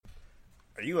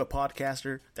Are you a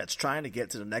podcaster that's trying to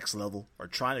get to the next level or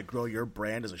trying to grow your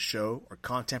brand as a show or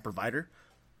content provider?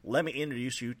 Let me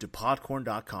introduce you to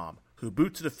Podcorn.com, who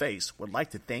Boot to the Face would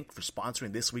like to thank for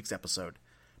sponsoring this week's episode.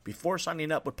 Before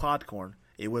signing up with Podcorn,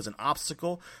 it was an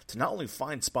obstacle to not only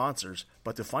find sponsors,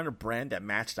 but to find a brand that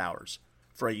matched ours.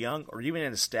 For a young or even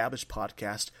an established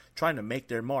podcast trying to make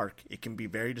their mark, it can be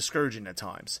very discouraging at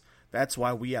times. That's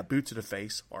why we at Boot to the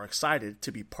Face are excited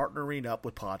to be partnering up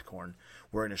with Podcorn,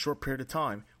 where in a short period of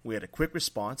time, we had a quick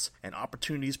response and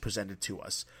opportunities presented to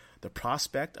us. The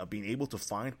prospect of being able to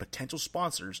find potential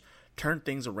sponsors turned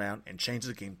things around and changed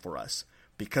the game for us.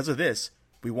 Because of this,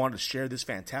 we wanted to share this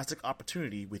fantastic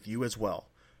opportunity with you as well.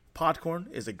 Podcorn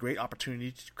is a great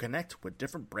opportunity to connect with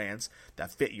different brands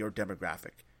that fit your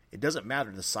demographic. It doesn't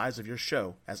matter the size of your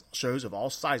show, as shows of all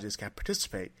sizes can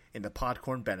participate in the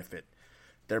Podcorn benefit.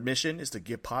 Their mission is to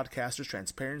give podcasters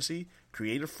transparency,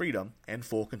 creative freedom, and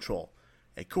full control.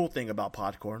 A cool thing about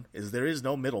Podcorn is there is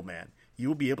no middleman. You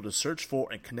will be able to search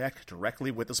for and connect directly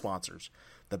with the sponsors.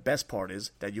 The best part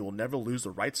is that you will never lose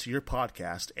the rights to your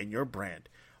podcast and your brand,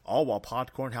 all while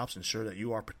Podcorn helps ensure that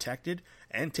you are protected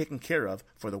and taken care of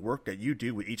for the work that you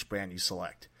do with each brand you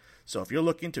select. So if you're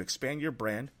looking to expand your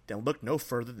brand, then look no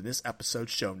further than this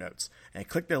episode's show notes and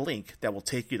click the link that will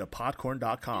take you to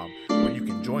Podcorn.com, where you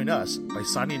can join us by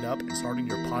signing up and starting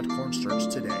your Podcorn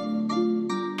search today.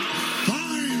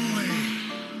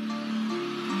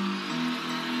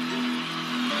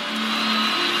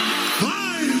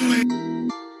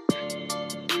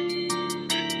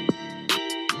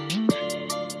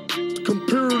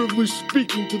 Comparatively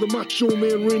speaking to the Macho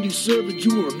Man Randy Savage,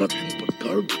 you are nothing but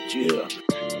garbage, yeah.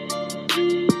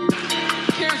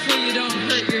 Careful you don't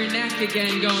hurt your neck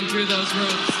again going through those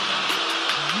ropes.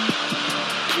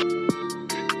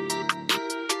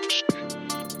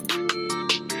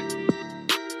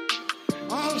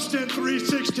 Austin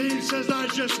 316 says I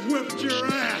just whipped your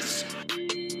ass.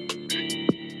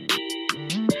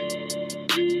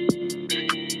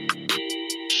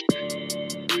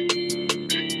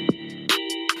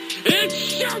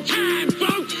 It's showtime,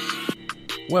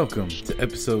 folks! Welcome to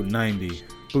episode 90,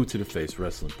 Boot to the Face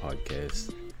Wrestling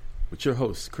Podcast, with your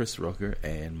hosts, Chris Rucker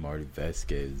and Marty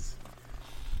Vasquez.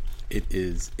 It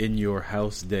is In Your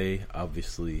House Day.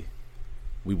 Obviously,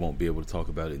 we won't be able to talk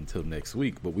about it until next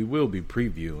week, but we will be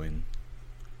previewing,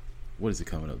 what is it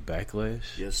coming up,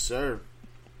 Backlash? Yes, sir.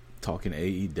 Talking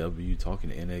AEW, talking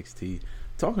NXT,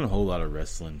 talking a whole lot of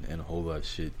wrestling and a whole lot of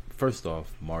shit. First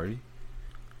off, Marty,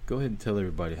 go ahead and tell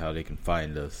everybody how they can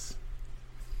find us.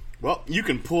 Well, you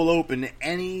can pull open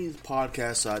any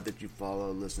podcast site that you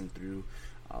follow, listen through.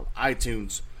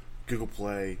 iTunes, Google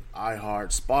Play,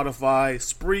 iHeart, Spotify,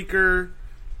 Spreaker.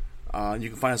 You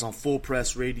can find us on Full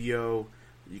Press Radio.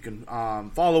 You can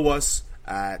follow us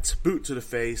at Boot to the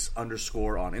Face _ on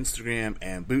Instagram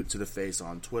and Boot to the Face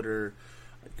on Twitter.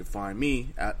 You can find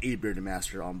me at Bearded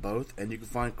Master on both, and you can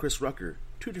find Chris Rucker,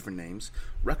 2 different names,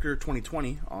 Rucker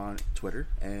 2020 on Twitter,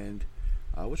 and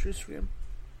what's your Instagram?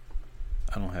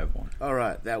 I don't have one. All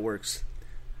right, that works.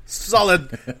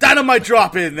 Solid dynamite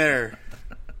drop in there.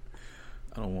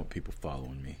 I don't want people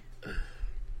following me. I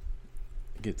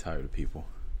get tired of people.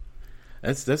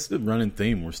 That's the running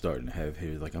theme we're starting to have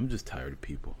here. Like, I'm just tired of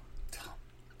people.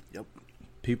 Yep.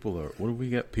 People are. What do we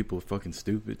got? People are fucking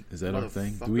stupid. Is that our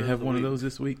thing? Do we have one of those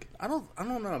this week? I don't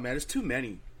know, man. There's too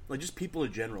many. Like, just people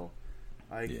in general.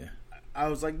 Like, yeah. I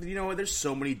was like, you know what? There's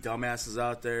so many dumbasses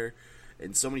out there,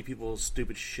 and so many people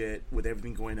stupid shit with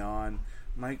everything going on.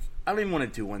 I'm like, I don't even want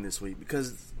to do one this week,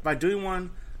 because by doing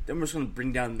one, then we're just going to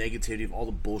bring down negativity of all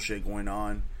the bullshit going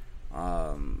on.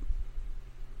 I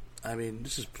mean,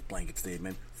 this is a blanket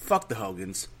statement. Fuck the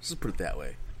Hogans. Let's just put it that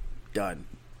way. Done.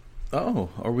 Oh,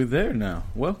 are we there now?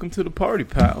 Welcome to the party,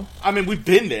 pal. I mean, we've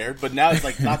been there, but now it's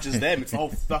like not just them; it's the whole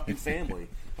fucking family.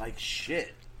 Like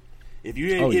shit.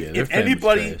 If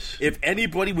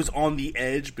anybody was on the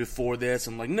edge before this,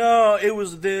 I'm like, no, it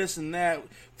was this and that.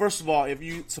 First of all, if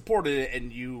you supported it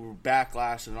and you were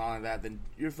backlash and all of that, then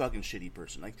you're a fucking shitty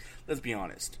person. Like, let's be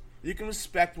honest. You can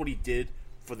respect what he did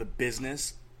for the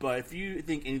business, but if you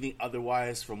think anything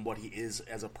otherwise from what he is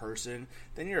as a person,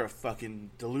 then you're a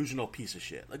fucking delusional piece of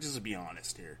shit. Let's just be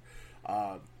honest here.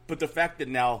 But the fact that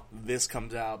now this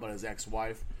comes out about his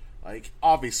ex-wife, like,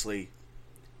 obviously,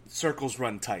 circles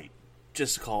run tight.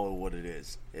 Just call it what it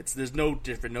is. There's no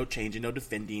different, no changing, no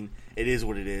defending. It is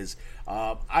what it is.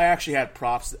 I actually had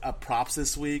props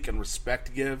this week and respect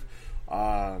to give.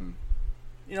 You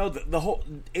know, the whole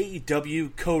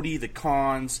AEW, Cody, the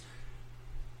Khans,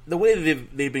 the way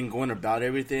that they've been going about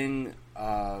everything,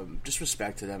 just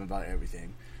respect to them about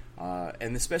everything.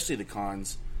 And especially the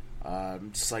Khans,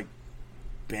 just like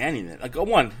banning it. Like,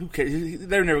 one, who cares?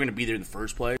 They're never going to be there in the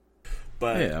first place.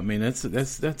 But yeah, I mean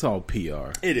that's all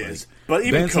PR. It is, but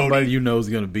even ban Cody, somebody you know is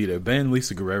going to be there. Ban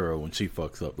Lisa Guerrero when she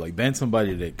fucks up. Like ban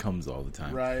somebody that comes all the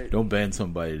time. Right? Don't ban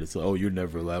somebody that's like, oh, you're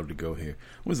never allowed to go here.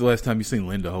 When's the last time you seen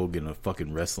Linda Hogan in a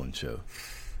fucking wrestling show?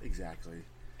 Exactly.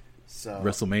 So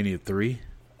WrestleMania 3.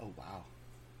 Oh wow.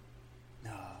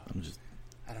 No,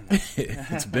 I don't know.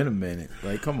 It's been a minute.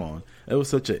 Like, come on, that was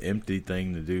such an empty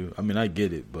thing to do. I mean, I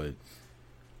get it, but.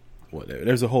 Whatever.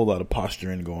 There's a whole lot of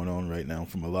posturing going on right now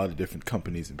from a lot of different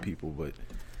companies and people. But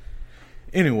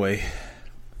anyway,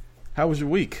 how was your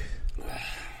week?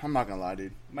 I'm not gonna lie,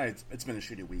 dude. It's been a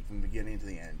shitty week from the beginning to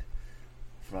the end.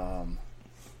 From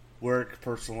work,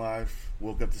 personal life,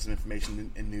 woke up to some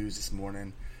information in news this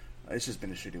morning. It's just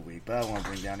been a shitty week, but I don't want to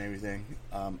bring down everything.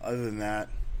 Other than that,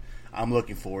 I'm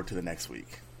looking forward to the next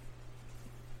week.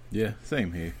 Yeah,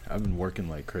 same here. I've been working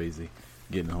like crazy,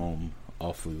 getting home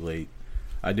awfully late.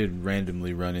 I did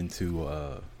randomly run into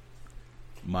I'll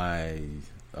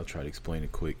try to explain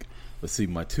it quick. Let's see,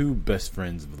 my two best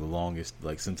friends of the longest,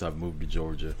 like since I've moved to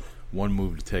Georgia. One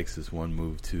moved to Texas, one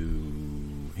moved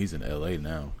to, he's in LA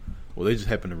now. Well, they just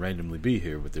happen to randomly be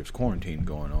here, but there's quarantine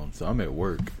going on. So I'm at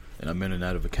work, and I'm in and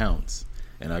out of accounts,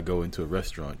 and I go into a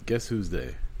restaurant. Guess who's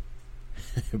there?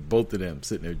 Both of them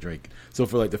sitting there drinking. So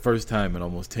for like the first time in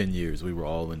almost 10 years, we were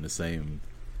all in the same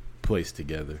place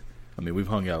together. I mean, we've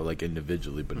hung out like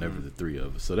individually, but never the three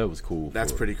of us. So that was cool.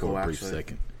 That's pretty cool, for a brief actually.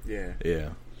 second. Yeah.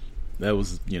 That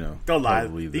was, Don't lie.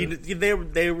 probably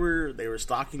They were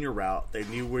stalking your route. They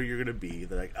knew where you're gonna be.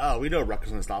 They're like, oh, we know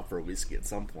Rucker's gonna stop for a whiskey at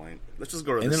some point. Let's just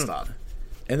go to this stop.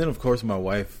 And then, of course, my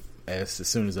wife asked as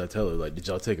soon as I tell her, like, did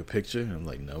y'all take a picture? And I'm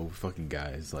like, no, fucking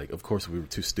guys. Like, of course we were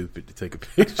too stupid to take a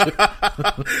picture.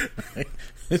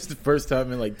 It's the first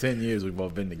time in like 10 years we've all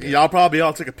been together. Y'all probably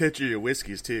all took a picture of your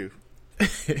whiskeys too.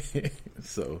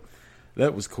 So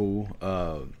that was cool.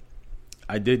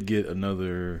 I did get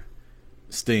another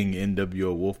Sting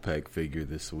NWO Wolfpack figure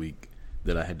this week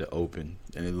that I had to open,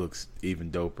 and it looks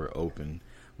even doper open.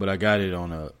 But I got it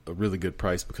on a really good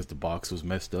price because the box was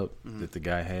messed up that the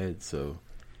guy had, so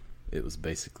it was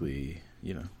basically,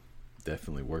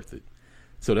 definitely worth it.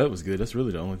 So that was good. That's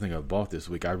really the only thing I bought this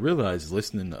week. I realized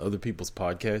listening to other people's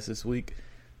podcasts this week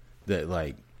that,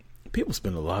 like, people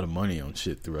spend a lot of money on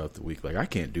shit throughout the week. Like, I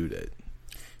can't do that.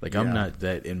 Like, I'm not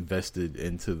that invested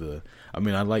into I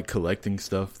mean, I like collecting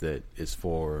stuff that is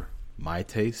for my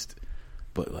taste,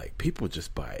 but, like, people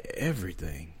just buy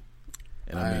everything.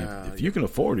 And, I mean, if you can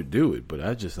afford to do it, but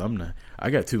I'm not. I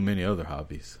got too many other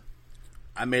hobbies.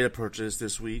 I made a purchase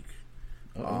this week.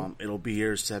 It'll be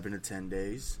here 7 to 10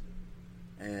 days.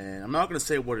 And I'm not going to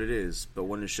say what it is, but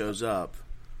when it shows up,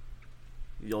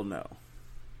 you'll know.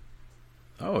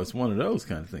 Oh, it's one of those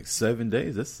kind of things. 7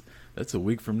 days. That's a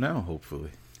week from now,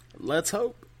 hopefully. Let's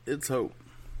hope. It's hope.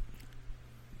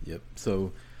 Yep.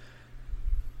 So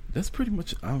that's pretty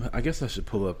much. I guess I should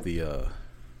pull up the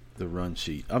run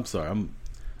sheet. I'm sorry.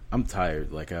 I'm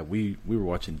tired. Like we were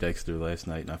watching Dexter last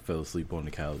night, and I fell asleep on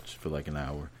the couch for like an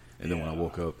hour, and then when I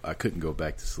woke up, I couldn't go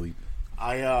back to sleep.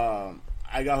 I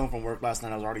got home from work last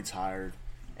night. I was already tired,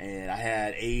 and I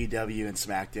had AEW and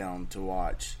SmackDown to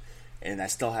watch. And I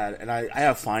still had, and I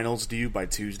have finals due by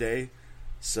Tuesday,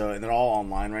 and they're all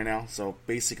online right now. So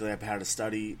basically, I've had to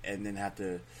study and then have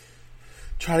to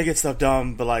try to get stuff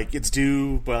done. But like, it's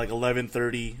due by like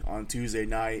 11:30 on Tuesday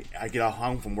night. I get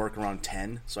home from work around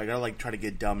 10, so I gotta like try to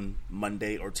get done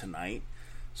Monday or tonight.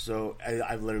 So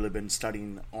I've literally been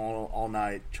studying all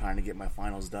night trying to get my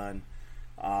finals done.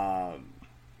 And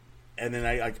then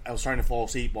I was trying to fall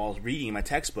asleep while I was reading my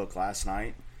textbook last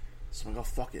night. So I'm like, oh,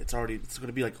 fuck it. It's going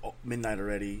to be like midnight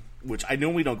already, which I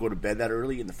normally don't go to bed that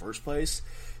early in the first place.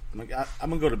 I'm like, I'm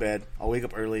going to go to bed. I'll wake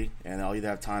up early, and I'll either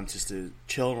have time just to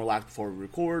chill and relax before we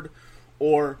record,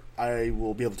 or I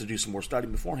will be able to do some more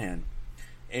studying beforehand.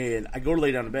 And I go to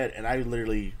lay down in bed, and I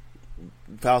literally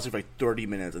fell asleep for like 30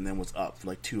 minutes and then was up for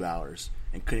like 2 hours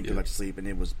and couldn't get back to sleep. And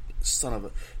it was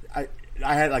I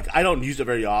had like, I don't use it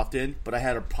very often, but I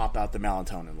had to pop out the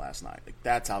melatonin last night. Like,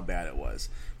 that's how bad it was.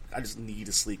 I just need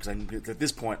to sleep because at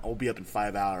this point I'll be up in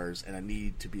 5 hours and I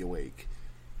need to be awake.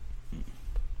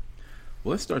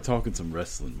 Well, let's start talking some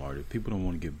wrestling, Marty. People don't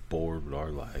want to get bored with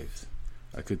our lives.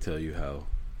 I could tell you how.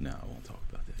 No, I won't talk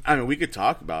about that. I mean, we could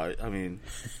talk about it. I mean,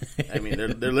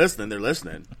 they're listening. They're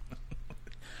listening.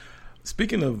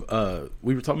 Speaking of,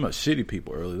 we were talking about shitty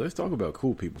people earlier. Let's talk about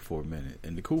cool people for a minute.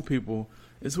 And the cool people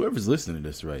is whoever's listening to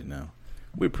this right now.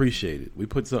 We appreciate it. We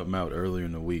put something out earlier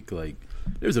in the week. Like,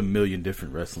 there's a million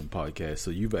different wrestling podcasts, so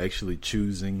you've actually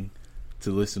choosing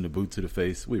to listen to Boot to the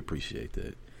Face. We appreciate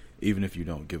that, even if you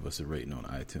don't give us a rating on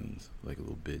iTunes, like a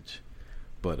little bitch.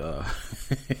 But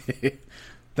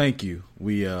thank you.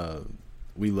 We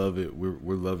love it.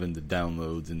 We're loving the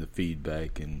downloads and the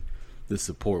feedback and the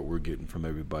support we're getting from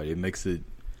everybody. It makes it.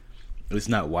 It's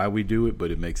not why we do it,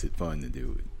 but it makes it fun to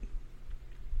do it.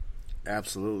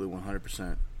 Absolutely,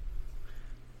 100%.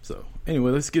 So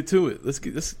anyway, let's get to it.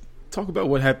 Let's talk about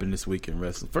what happened this week in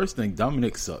wrestling. First thing,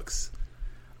 Dominic sucks.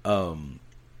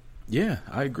 Yeah,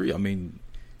 I agree. I mean,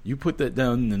 you put that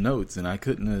down in the notes, and I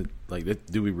couldn't like that.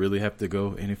 Do we really have to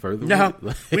go any further? No,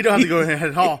 we don't have to go ahead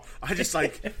at all. I just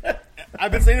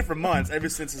I've been saying it for months, ever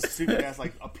since his stupid ass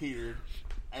like appeared,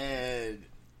 and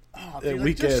that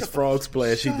weak ass frog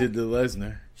splash he did to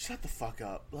Lesnar. Shut the fuck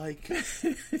up! Like,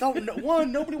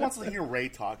 nobody wants to hear Ray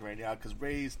talk right now because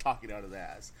Ray's talking out his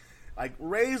ass. Like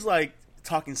Ray's like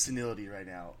talking senility right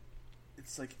now.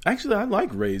 It's like actually, I like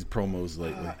Ray's promos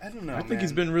lately. I don't know. I think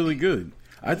he's been really good.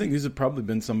 I think these have probably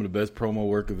been some of the best promo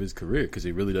work of his career because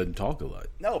he really doesn't talk a lot.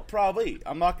 No, probably.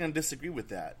 I'm not going to disagree with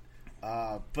that.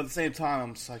 But at the same time,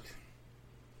 I'm just like,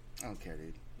 I don't care,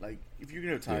 dude. Like, if you're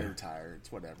going to retire, retire.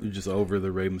 It's whatever. You're just over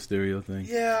the Rey Mysterio thing?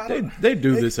 Yeah. They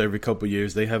do this every couple of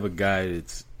years. They have a guy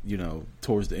that's,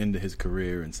 towards the end of his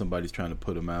career and somebody's trying to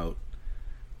put him out.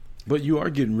 But you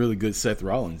are getting really good Seth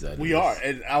Rollins at it. We are,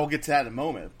 and I will get to that in a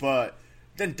moment. But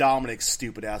then Dominic's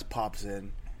stupid ass pops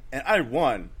in,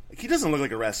 and he doesn't look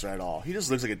like a wrestler at all. He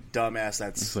just looks like a dumbass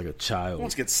that's like a child.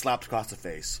 Wants to get slapped across the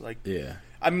face. Like, yeah.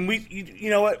 I mean, you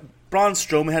know what? Braun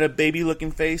Strowman had a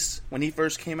baby-looking face when he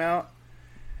first came out.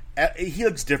 He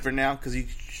looks different now because he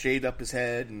shaved up his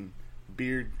head and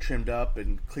beard trimmed up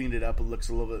and cleaned it up. It looks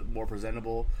a little bit more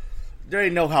presentable. There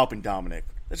ain't no helping Dominic.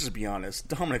 Let's just be honest.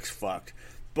 Dominic's fucked.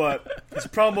 But his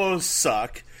promos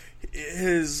suck.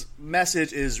 His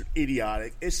message is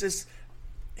idiotic. It's just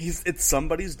it's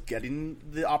somebody's getting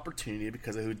the opportunity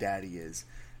because of who Daddy is,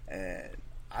 and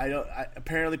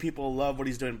apparently people love what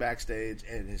he's doing backstage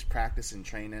and his practice and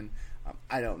training.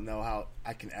 I don't know how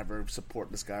I can ever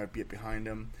support this guy or be behind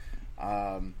him.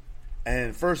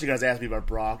 And first you guys asked me about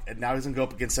Brock, and now he's gonna go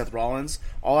up against Seth Rollins.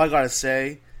 All I gotta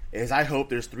say is I hope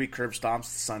there's 3 curb stomps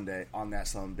Sunday on that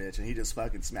son of a bitch, and he just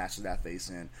fucking smashes that face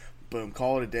in. Boom,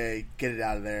 call it a day, get it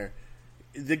out of there.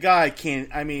 The guy can't.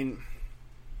 I mean,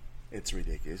 it's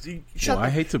ridiculous. I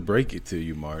hate to break it to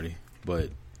you, Marty, but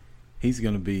he's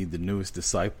going to be the newest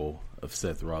disciple of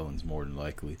Seth Rollins, more than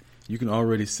likely. You can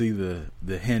already see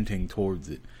the hinting towards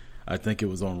it. I think it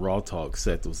was on Raw Talk.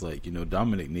 Seth was like,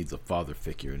 Dominic needs a father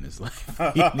figure in his life.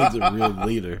 He needs a real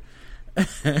leader.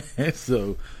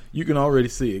 So you can already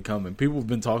see it coming. People have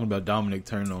been talking about Dominic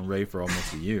turning on Ray for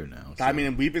almost a year now. So. I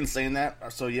mean, we've been saying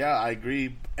that. So, yeah, I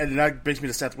agree. And that brings me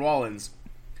to Seth Rollins.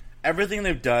 Everything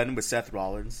they've done with Seth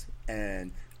Rollins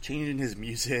and changing his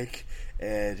music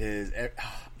and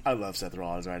I love Seth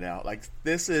Rollins right now. Like,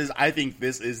 I think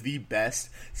this is the best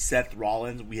Seth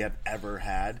Rollins we have ever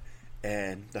had.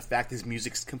 And the fact his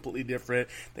music's completely different.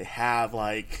 They have,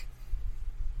 like,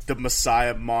 the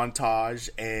Messiah montage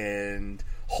and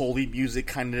holy music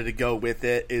kind of to go with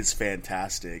it is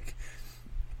fantastic.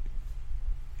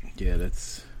 Yeah,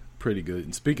 that's pretty good.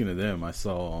 And speaking of them, I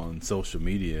saw on social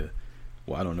media,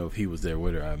 well, I don't know if he was there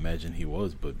with her. I imagine he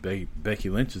was, but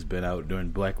Becky Lynch has been out during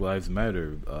Black Lives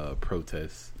Matter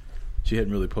protests. She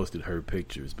hadn't really posted her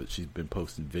pictures, but she's been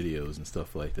posting videos and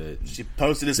stuff like that. And she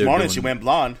posted this morning. She went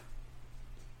blonde.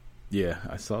 Yeah,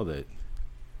 I saw that.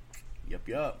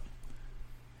 Yup.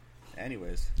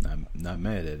 Anyways, I'm not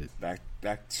mad at it. Back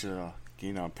to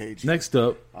Paige. Next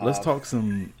up, let's talk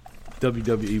some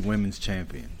WWE Women's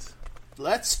Champions.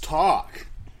 Let's talk.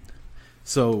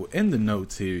 So in the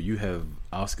notes here, you have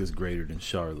Asuka's greater than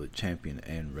Charlotte, champion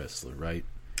and wrestler, right?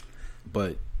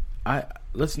 But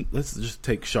let's just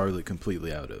take Charlotte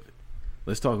completely out of it.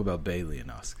 Let's talk about Bayley and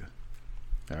Asuka.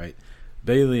 All right,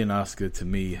 Bayley and Asuka to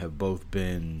me have both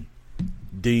been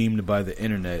deemed by the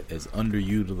internet as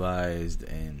underutilized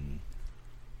and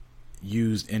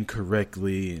used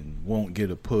incorrectly and won't get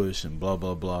a push and blah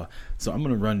blah blah. So I'm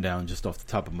going to run down just off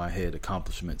the top of my head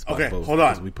accomplishments by both. Hold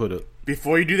on.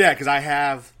 Before you do that, because I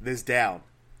have this down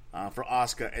for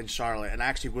Asuka and Charlotte, and I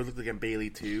actually would look at Bayley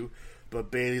too,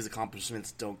 but Bayley's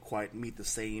accomplishments don't quite meet the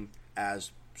same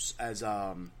as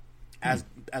Asuka's.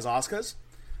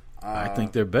 I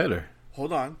think they're better.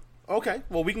 Hold on. Okay,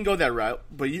 well we can go that route,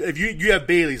 but if you have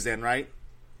Bayley's then, right?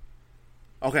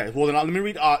 Okay, well then let me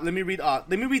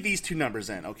read these 2 numbers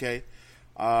then. Okay,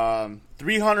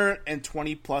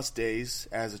 320 plus days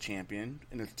as a champion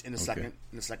in the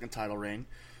second title reign,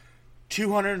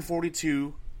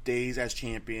 242 days as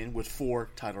champion with 4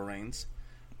 title reigns,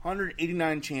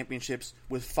 189 championships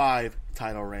with 5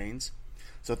 title reigns.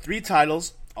 So 3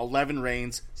 titles, 11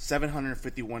 reigns,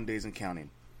 751 days and counting.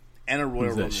 and a Royal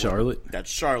Who's that, Rumble. Charlotte? That's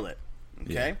Charlotte.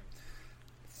 Okay. Yeah.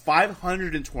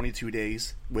 522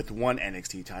 days with one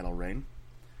NXT title reign.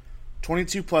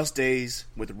 22 plus days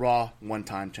with Raw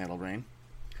one-time title reign.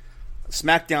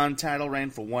 SmackDown title reign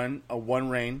for one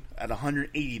reign at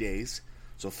 180 days.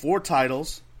 So 4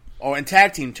 titles. Oh, and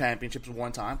tag team championships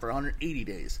one time for 180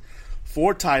 days.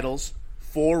 4 titles,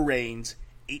 4 reigns,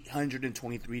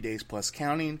 823 days plus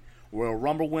counting. Royal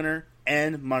Rumble winner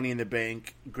and Money in the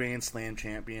Bank Grand Slam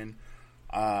champion.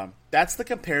 That's the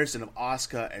comparison of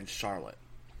Asuka and Charlotte.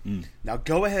 Now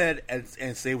go ahead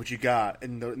and say what you got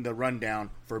in the rundown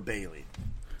for Bayley.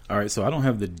 All right, so I don't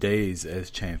have the days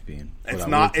as champion. It's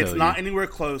not anywhere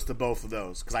close to both of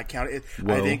those because I counted it.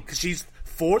 Well, I think cause she's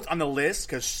 4th on the list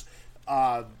because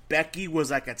Becky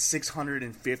was like at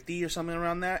 650 or something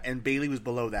around that, and Bayley was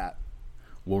below that.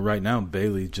 Well, right now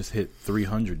Bayley just hit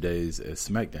 300 days as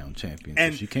SmackDown champion, so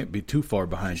And she can't be too far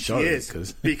behind She Charlotte.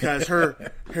 is because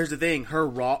her. Here's the thing: her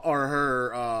Raw or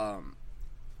her.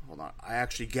 Hold on, I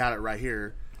actually got it right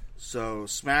here. So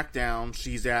SmackDown,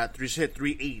 she's hit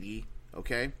 380.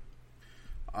 Okay.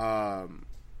 Actually,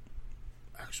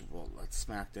 well, let's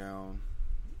SmackDown,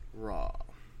 Raw.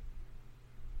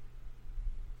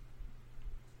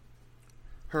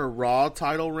 Her Raw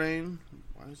title reign.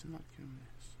 Why is it not giving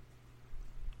this?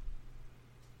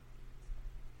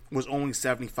 Was only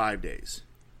 75 days.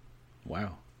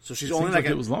 Wow. So she's It only seems like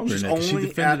it was longer she's than that 'cause she only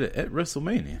defended it at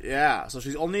WrestleMania. Yeah, so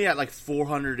she's only at like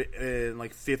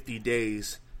 450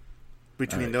 days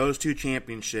between Right. those 2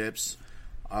 championships.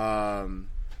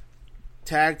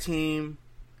 Tag team,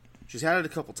 she's had it a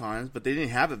couple times, but they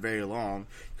didn't have it very long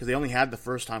because they only had the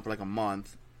first time for like a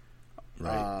month.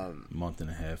 Right. Month and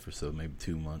a half or so, maybe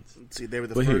 2 months. Let's see, they were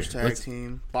the But first here, tag let's-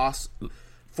 team.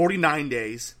 49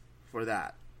 days for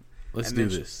that. Let's And do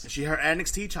then this. Her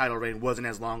NXT title reign wasn't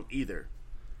as long either.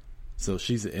 So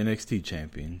she's an NXT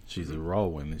champion. She's a Raw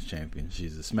Women's champion.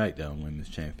 She's a SmackDown Women's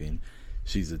champion.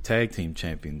 She's a tag team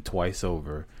champion twice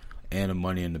over and a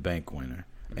Money in the Bank winner.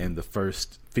 And the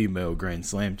first female Grand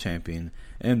Slam champion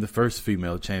and the first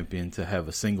female champion to have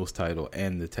a singles title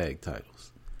and the tag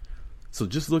titles. So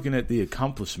just looking at the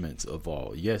accomplishments of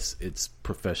all, yes, it's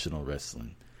professional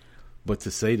wrestling. But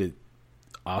to say that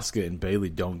Asuka and Bayley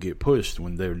don't get pushed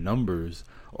when their numbers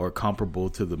are comparable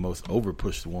to the most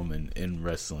overpushed woman in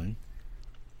wrestling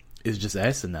is just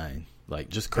asinine, like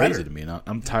just crazy Better. to me. And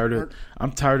I'm tired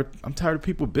of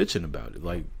people bitching about it.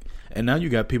 Like, and now you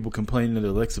got people complaining that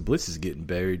Alexa Bliss is getting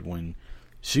buried when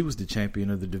she was the champion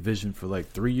of the division for like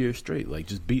 3 years straight, like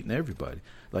just beating everybody.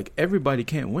 Like everybody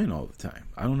can't win all the time.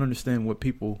 I don't understand what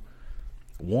people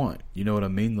want. You know what I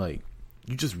mean? Like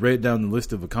you just read down the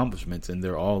list of accomplishments and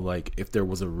they're all like, if there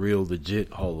was a real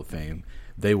legit Hall of Fame,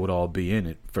 they would all be in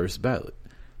it first ballot.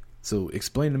 So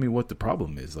explain to me what the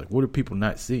problem is. Like, what are people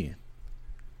not seeing?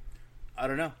 I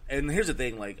don't know. And here's the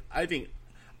thing: like, I think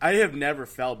I have never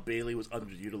felt Bayley was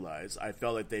underutilized. I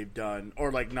felt like they've done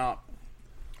or like not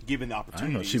given the I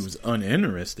opportunity. know she was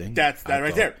uninteresting. That's that I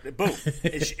right thought. there. Boom.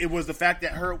 It was the fact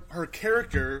that her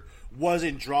character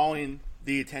wasn't drawing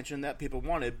the attention that people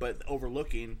wanted, but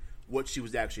overlooking what she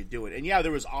was actually doing. And yeah,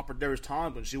 there was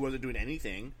times when she wasn't doing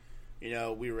anything. You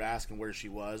know, we were asking where she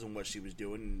was and what she was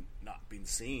doing and not being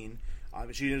seen.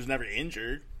 She was never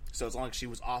injured, so it's not like she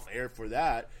was off air for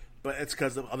that. But it's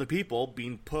because of other people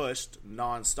being pushed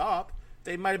nonstop.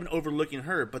 They might have been overlooking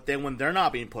her, but then when they're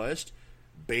not being pushed,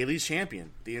 Bayley's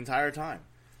champion the entire time.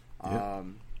 Yeah.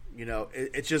 You know,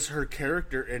 it's just her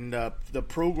character and the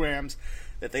programs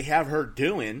that they have her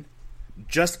doing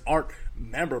just aren't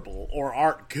memorable or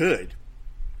aren't good.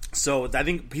 So I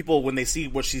think people, when they see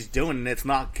what she's doing and it's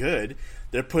not good,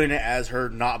 they're putting it as her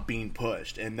not being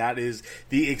pushed. And that is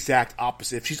the exact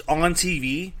opposite. If she's on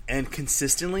TV and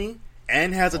consistently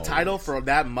and has a title for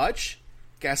that much,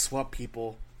 guess what,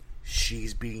 people?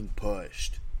 She's being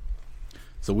pushed.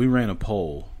 So we ran a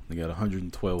poll. They got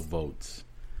 112 votes.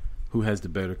 Who has the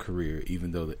better career,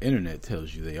 even though the internet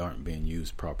tells you they aren't being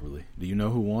used properly? Do you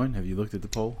know who won? Have you looked at the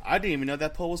poll? I didn't even know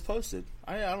that poll was posted.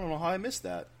 I don't know how I missed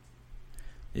that.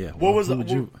 Yeah. What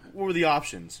What were the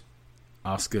options?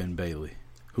 Asuka and Bayley.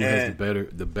 Who has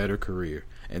the better career?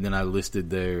 And then I listed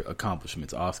their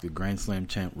accomplishments. Asuka, Grand Slam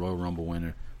champ, Royal Rumble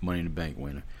winner, Money in the Bank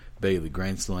winner. Bayley,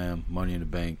 Grand Slam, Money in the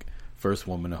Bank, first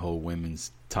woman to hold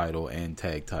women's title and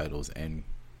tag titles. And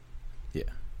yeah,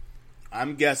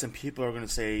 I'm guessing people are going to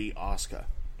say Asuka.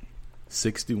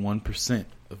 61%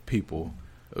 of people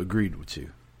agreed with you.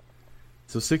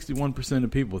 So 61%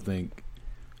 of people think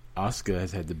Asuka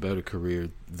has had the better career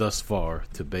thus far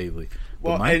to Bayley.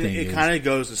 Well, my and thing it is, kind of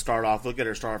goes to start off. Look at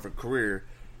her start of her career.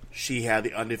 She had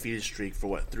the undefeated streak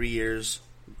for 3 years,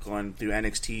 going through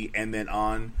NXT and then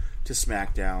on to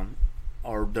SmackDown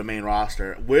or the main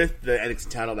roster with the NXT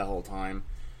title that whole time.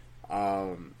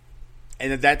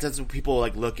 And that's what people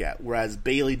like look at. Whereas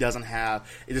Bayley doesn't have,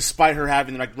 despite her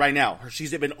having like right now,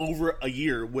 she's been over a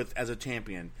year as a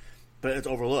champion, but it's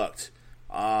overlooked.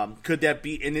 Could that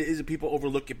be? And is it people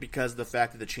overlook it because of the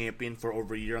fact that the champion for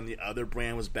over a year on the other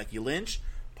brand was Becky Lynch?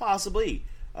 Possibly.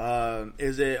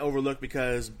 Is it overlooked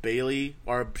because Bayley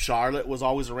or Charlotte was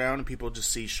always around and people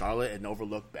just see Charlotte and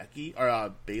overlook Becky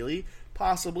or Bayley?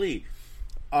 Possibly.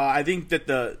 I think that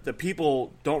the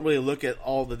people don't really look at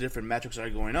all the different metrics that are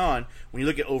going on. When you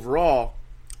look at overall,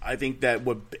 I think that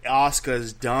what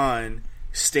Asuka's done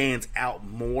stands out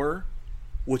more,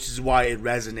 which is why it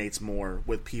resonates more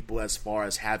with people as far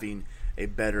as having a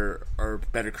better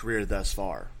career thus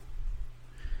far.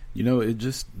 You know, it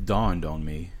just dawned on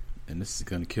me, and this is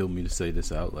going to kill me to say this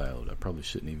out loud. I probably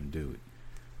shouldn't even do it.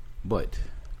 But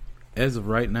as of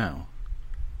right now,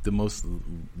 the most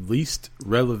least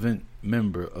relevant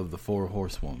member of the Four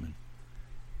Horsewomen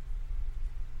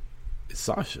is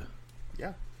Sasha.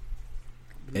 Yeah.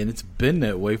 And it's been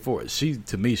that way for it.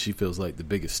 To me, she feels like the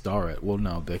biggest star well,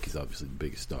 no, Becky's obviously the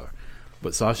biggest star.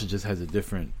 But Sasha just has a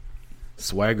different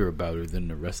swagger about her than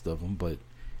the rest of them. But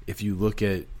if you look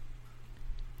at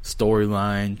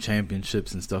storyline,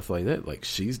 championships, and stuff like that, like,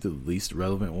 she's the least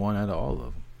relevant one out of all of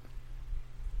them.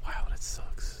 Wow, that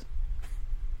sucks.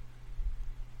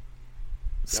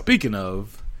 Yep. Speaking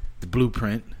of the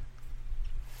Blueprint,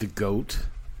 the GOAT,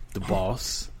 the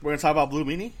boss. We're going to talk about Blue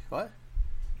Meanie? What?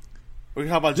 We're going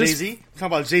to talk about Jay-Z? Talking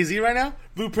about Jay-Z right now?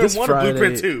 Blueprint 1 Friday, or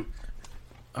Blueprint 2?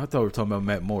 I thought we were talking about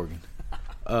Matt Morgan.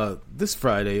 This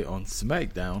Friday on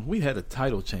SmackDown, we had a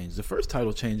title change. The first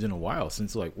title change in a while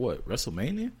since, like, what,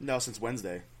 WrestleMania? No, since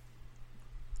Wednesday.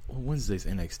 Well, Wednesday's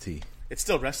NXT. It's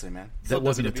still wrestling, man. That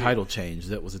wasn't a title change.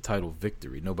 That was a title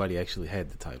victory. Nobody actually had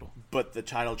the title. But the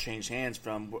title changed hands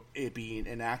from it being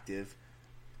inactive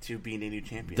to being a new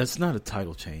champion. That's not a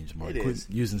title change, Mark. It Quit is.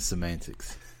 using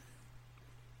semantics.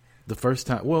 The first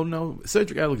time... Well, no.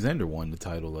 Cedric Alexander won the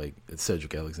title. Like,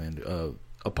 Cedric Alexander.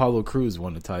 Apollo Crews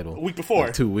won the title. A week before.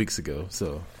 Like 2 weeks ago.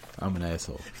 So, I'm an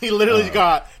asshole. He literally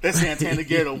got the Santana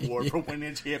Garrett Award for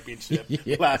winning a championship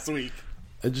last week.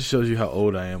 It just shows you how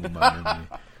old I am with my memory.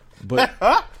 But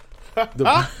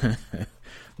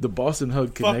the Boston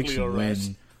Hug Connection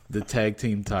win the tag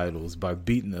team titles by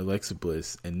beating Alexa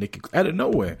Bliss and Nikki out of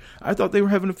nowhere. I thought they were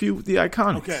having a feud with the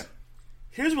Iconics. Okay,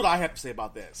 here's what I have to say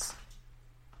about this.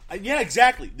 Yeah,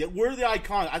 exactly. We're the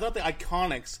Iconics. I thought the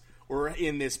Iconics were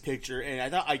in this picture, and I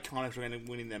thought Iconics were going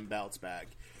to winning them belts back,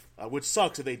 which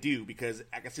sucks if they do because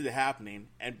I can see that happening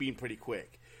and being pretty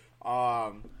quick.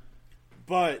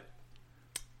 But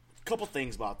a couple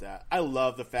things about that. I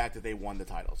love the fact that they won the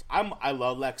titles. I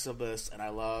love Alexa Bliss and I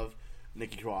love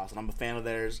Nikki Cross, and I'm a fan of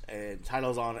theirs. And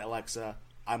titles on Alexa,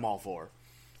 I'm all for.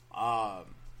 I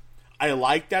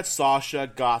like that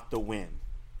Sasha got the win.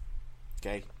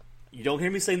 Okay, you don't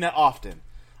hear me saying that often.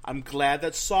 I'm glad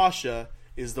that Sasha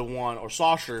is the one, or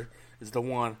Sasha is the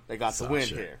one that got the win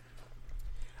here.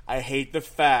 I hate the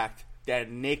fact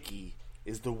that Nikki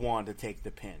is the one to take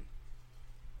the pin.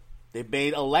 They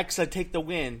made Alexa take the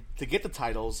win to get the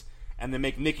titles, and then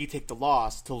make Nikki take the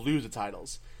loss to lose the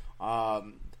titles.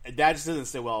 That just doesn't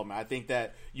sit well, man. I think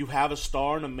that you have a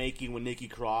star in the making with Nikki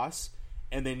Cross,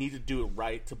 and they need to do it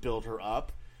right to build her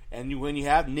up. And when you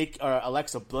have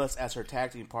Alexa Bliss as her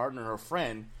tag team partner, her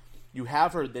friend, you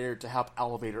have her there to help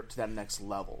elevate her to that next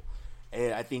level.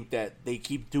 And I think that they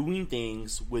keep doing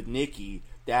things with Nikki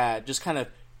that just kind of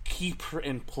keep her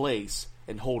in place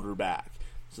and hold her back.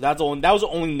 So that was the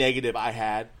only negative I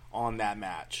had on that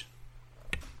match.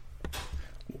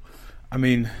 I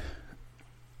mean,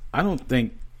 I don't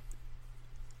think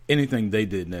anything they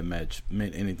did in that match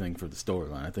meant anything for the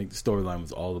storyline. I think the storyline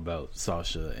was all about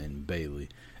Sasha and Bayley,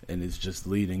 and it's just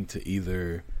leading to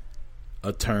either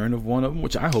a turn of one of them,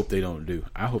 which I hope they don't do.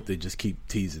 I hope they just keep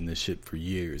teasing this shit for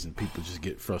years and people just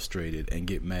get frustrated and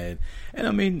get mad. And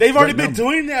I mean, they've already been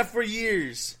doing that for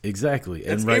years. Exactly.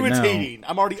 It's and right irritating. now,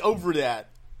 I'm already over that.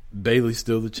 Bayley's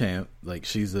still the champ. Like,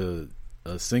 she's a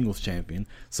singles champion.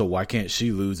 So why can't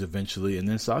she lose eventually and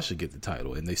then Sasha get the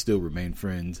title? And they still remain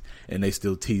friends and they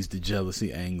still tease the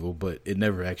jealousy angle, but it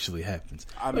never actually happens.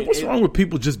 I mean, what's wrong with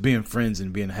people just being friends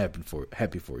and being happy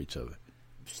for each other?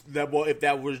 Well, if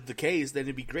that was the case, then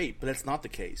it'd be great. But that's not the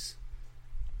case.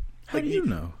 How do you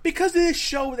know? Because they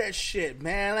show that shit,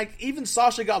 man. Like, even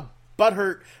Sasha got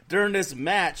butthurt during this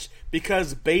match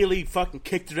because Bayley fucking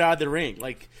kicked her out of the ring.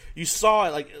 Like, you saw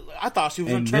it. Like, I thought she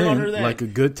was going to turn on her then. Like a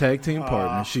good tag team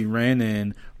partner, she ran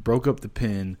in, broke up the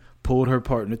pin, pulled her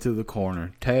partner to the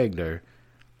corner, tagged her,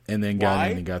 and then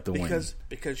got in and got the win.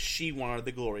 Because she wanted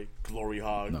the glory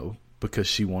hog. No, because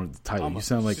she wanted the title. You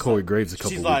sound like She's Corey Graves a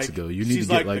couple weeks ago. You need to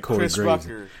get like Corey Chris Graves.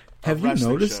 Rucker Have of you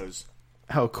wrestling noticed shows.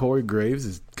 how Corey Graves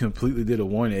is completely did a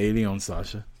 180 on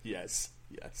Sasha? Yes.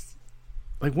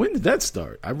 Like, when did that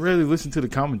start? I rarely listen to the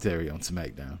commentary on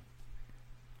SmackDown.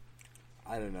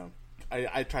 I don't know.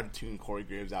 I try to tune Corey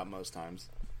Graves out most times.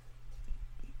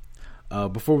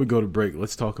 Before we go to break,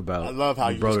 let's talk about. I love how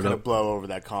you just kind of blow over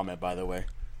that comment, by the way.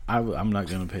 I'm not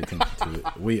going to pay attention to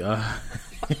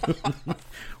it.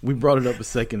 We brought it up a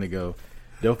second ago.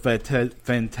 Del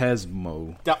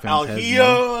Fantasmo. El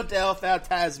Hijo del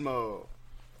Fantasmo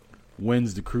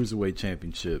wins the Cruiserweight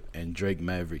Championship, and Drake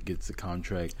Maverick gets the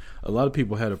contract. A lot of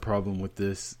people had a problem with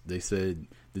this. They said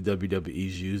the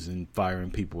WWE's using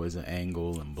firing people as an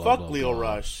angle and blah, blah, blah. Fuck Leo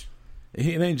Rush.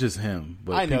 It ain't just him,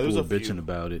 but I know, people were there's a bitching few.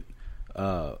 about it.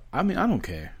 I mean, I don't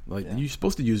care. Like, you're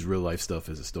supposed to use real life stuff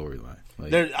as a storyline.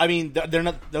 Like, they're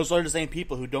not. Those are the same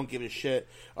people who don't give a shit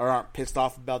or aren't pissed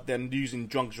off about them using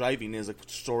drunk driving as a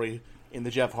story in the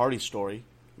Jeff Hardy story.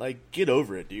 Like, get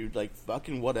over it, dude. Like,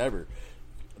 fucking whatever.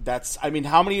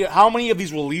 How many of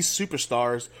these released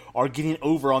superstars are getting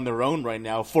over on their own right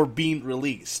now for being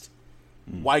released?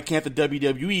 Why can't the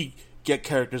WWE get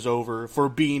characters over for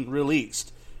being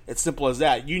released? It's simple as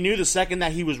that. You knew the second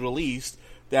that he was released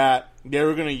that they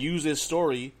were going to use this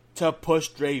story to push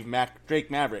Drake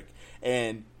Maverick,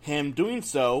 and him doing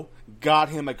so got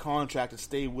him a contract to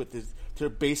stay with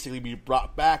to basically be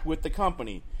brought back with the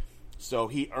company. So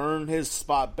he earned his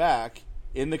spot back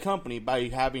in the company by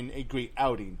having a great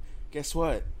outing. Guess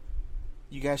what?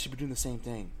 You guys should be doing the same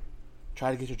thing.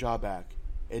 Try to get your job back.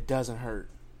 It doesn't hurt.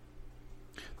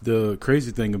 the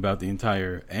crazy thing about the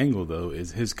entire angle, though,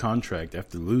 is his contract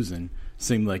after losing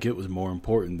seemed like it was more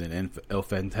important than El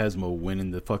Fantasmo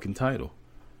winning the fucking title.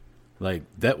 Like,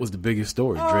 that was the biggest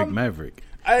story, Drake Maverick.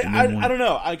 I don't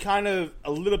know. I kind of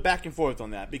a little back and forth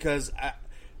on that because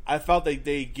I felt like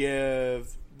they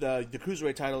give the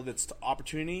Cruiserweight title its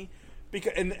opportunity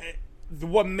because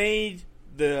what made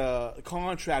the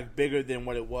contract bigger than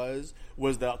what it was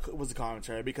the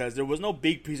commentary, because there was no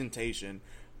big presentation.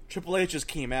 Triple H just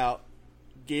came out,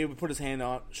 put his hand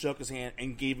on, shook his hand,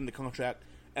 and gave him the contract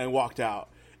and walked out.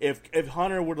 If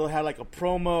Hunter would have had like a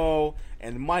promo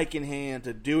and mic in hand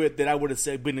to do it, then I would have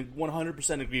said been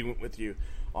 100% agreement with you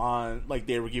on like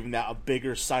they were giving that a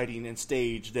bigger sighting and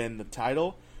stage than the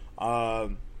title. I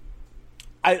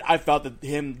felt that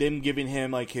them giving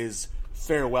him like his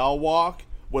farewell walk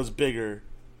was bigger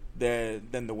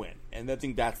than the win, and I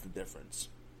think that's the difference.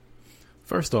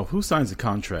 First off, who signs a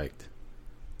contract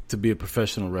to be a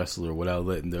professional wrestler without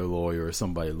letting their lawyer or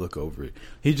somebody look over it?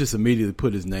 He just immediately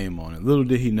put his name on it. Little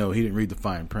did he know, he didn't read the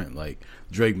fine print, like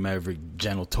Drake Maverick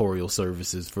janitorial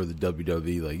services for the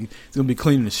WWE. Like, he's gonna be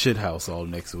cleaning the shit house all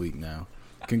next week now.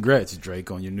 Congrats, Drake,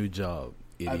 on your new job,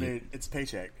 idiot. I mean, it's a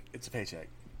paycheck. It's a paycheck.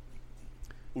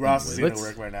 Where else is he going to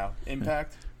work right now?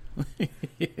 Impact?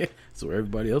 So where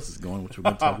everybody else is going, which we're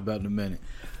going to talk about in a minute.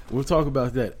 We'll talk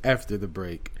about that after the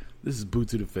break. This is Boot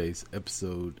to the Face,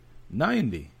 episode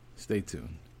 90. Stay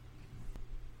tuned.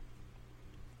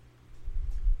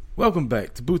 Welcome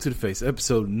back to Boot to the Face,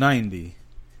 episode 90.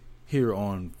 Here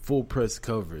on Full Press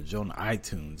Coverage, on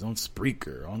iTunes, on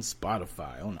Spreaker, on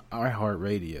Spotify, on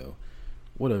iHeartRadio.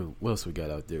 What else we got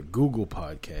out there? Google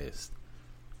Podcast,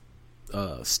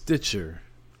 Stitcher,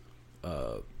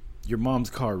 your mom's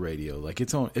car radio. Like,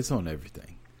 it's on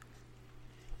everything.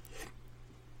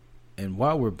 And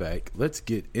while we're back, let's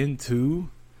get into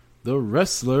the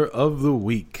Wrestler of the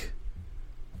Week.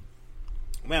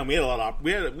 Man, we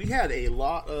had a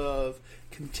lot of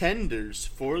contenders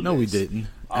for this. No, we didn't.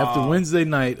 After Wednesday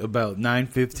night about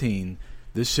 9:15,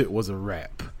 this shit was a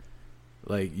wrap.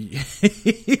 Like,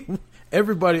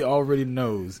 everybody already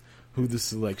knows who the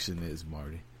selection is,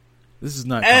 Marty. This is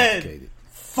not complicated. And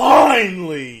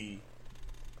finally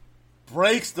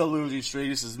breaks the losing streak.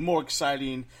 This is more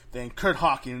exciting than Kurt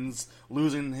Hawkins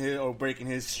losing or breaking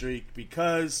his streak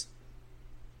because,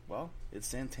 well, it's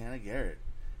Santana Garrett.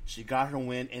 She got her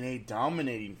win in a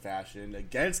dominating fashion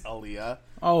against Aaliyah.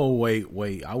 Oh,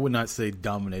 wait. I would not say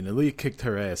dominating. Aaliyah kicked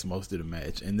her ass most of the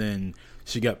match, and then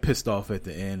she got pissed off at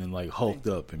the end and, like, hulked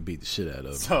up and beat the shit out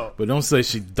of her. But don't say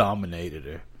she dominated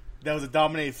her. That was a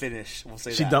dominating finish. We'll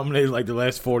say she that. dominated, like, the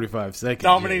last 45 seconds.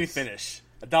 Dominating finish.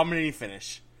 A dominating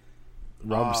finish.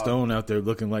 Robert Stone out there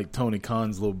looking like Tony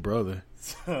Khan's little brother.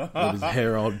 With his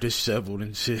hair all disheveled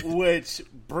and shit. Which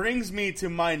brings me to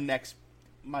my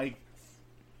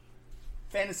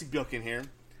fantasy book in here.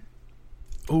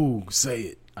 Ooh, say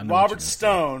it. I know Robert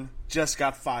Stone just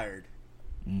got fired.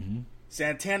 Mm-hmm.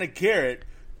 Santana Garrett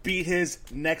beat his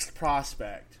next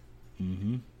prospect.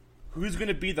 Mm-hmm. Who's going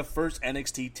to be the first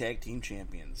NXT Tag Team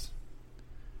Champions?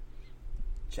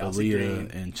 Chelsea Aaliyah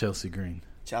Green and Chelsea Green.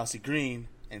 Chelsea Green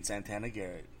and Santana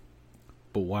Garrett.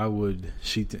 But why would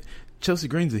she... Chelsea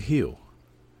Green's a heel.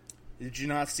 Did you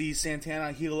not see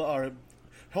Santana heel? Or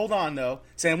hold on, though.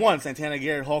 Santana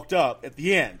Garrett hulked up at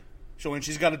the end, showing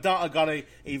she's got a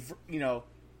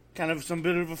kind of some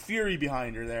bit of a fury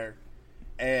behind her there.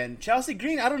 And Chelsea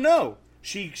Green, I don't know.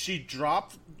 She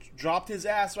dropped his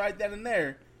ass right then and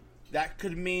there. That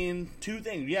could mean two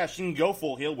things. Yeah, she can go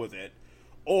full heel with it,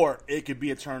 or it could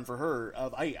be a turn for her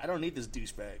of, hey, I don't need this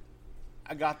douchebag.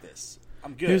 I got this.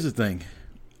 I'm good. Here's the thing.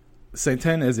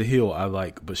 Santana as a heel I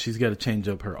like, but she's got to change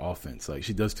up her offense. Like,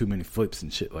 she does too many flips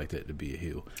and shit like that to be a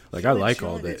heel. Like, I like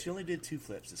all that. She only did 2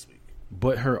 flips this week.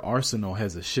 But her arsenal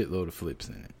has a shitload of flips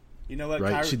in it. You know what?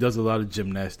 Right? She does a lot of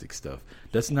gymnastic stuff.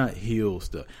 That's not heel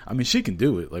stuff. I mean, she can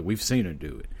do it. Like, we've seen her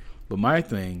do it. But my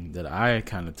thing that I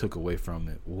kind of took away from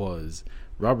it was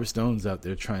Robert Stone's out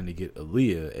there trying to get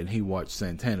Aaliyah, and he watched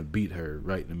Santana beat her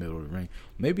right in the middle of the ring.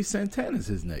 Maybe Santana's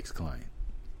his next client.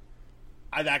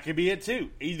 That could be it, too.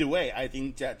 Either way, I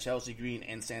think that Chelsea Green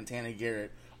and Santana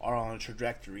Garrett are on a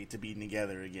trajectory to be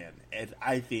together again. And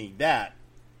I think that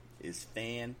is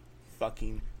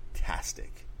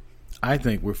fan-fucking-tastic. I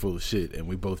think we're full of shit, and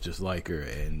we both just like her,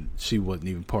 and she wasn't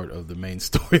even part of the main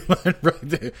storyline right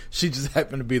there. She just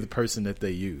happened to be the person that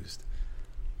they used.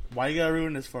 Why you gotta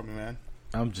ruin this for me, man?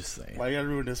 I'm just saying. Why you gotta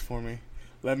ruin this for me?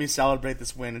 Let me celebrate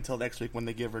this win until next week when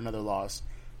they give her another loss.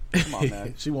 Come on,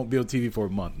 man. She won't be on TV for a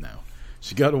month now.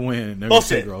 She got to win, and they're going to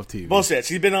take her off TV. Bullshit.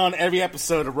 She's been on every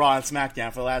episode of Raw and SmackDown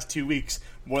for the last 2 weeks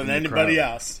more than anybody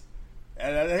else.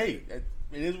 And hey, it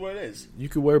is what it is. You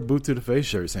could wear a boot to the face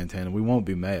shirt, Santana. We won't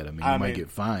be mad. I mean, you might get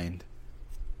fined.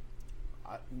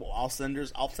 I'll send her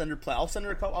each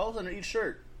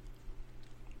shirt.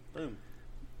 Boom.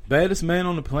 Baddest man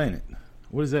on the planet.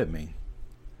 What does that mean?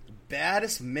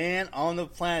 Baddest man on the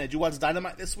planet. Did you watch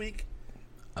Dynamite this week?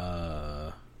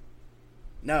 No.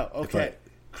 Okay.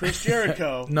 Chris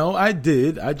Jericho. No, I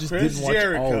did. I just Chris didn't watch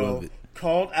Jericho all of it.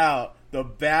 Called out the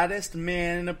baddest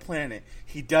man in the planet.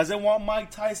 He doesn't want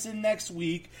Mike Tyson next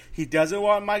week. He doesn't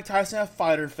want Mike Tyson at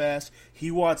Fyter Fest.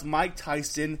 He wants Mike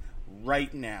Tyson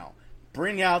right now.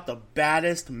 Bring out the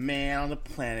baddest man on the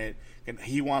planet, and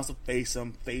he wants to face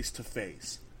him face to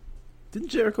face. Didn't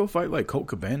Jericho fight like Colt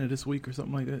Cabana this week or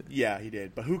something like that? Yeah, he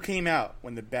did. But who came out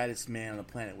when the baddest man on the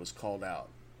planet was called out?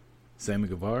 Sammy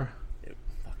Guevara?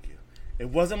 Fuck you. It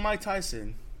wasn't Mike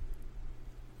Tyson.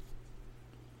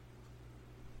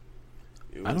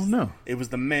 I don't know. It was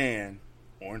the man,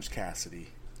 Orange Cassidy.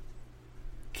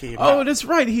 Oh, that's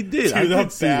right. He did. I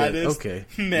did see that. Baddest Okay.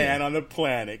 man on the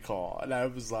planet call. And I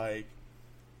was like...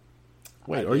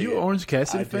 Wait, are you an Orange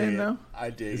Cassidy fan now? I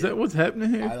did. Is that what's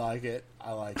happening here? I like it.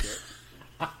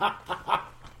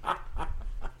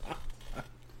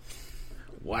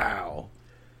 Wow.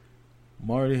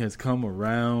 Marty has come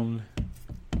around.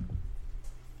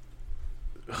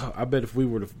 I bet if we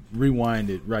were to rewind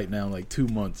it right now, like 2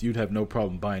 months, you'd have no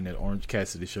problem buying that Orange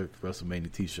Cassidy shirt for WrestleMania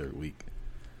T-shirt week.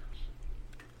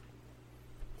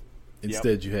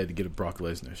 Instead, you had to get a Brock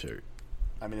Lesnar shirt.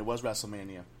 I mean, it was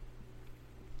WrestleMania.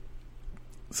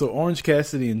 So Orange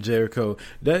Cassidy and Jericho,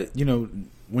 that, you know,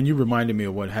 when you reminded me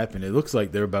of what happened, it looks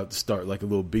like they're about to start like a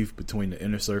little beef between the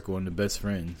Inner Circle and the Best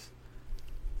Friends.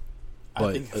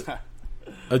 But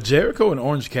a Jericho and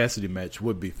Orange Cassidy match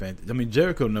would be fantastic. I mean,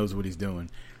 Jericho knows what he's doing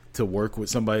to work with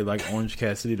somebody like Orange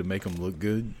Cassidy to make him look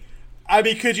good. I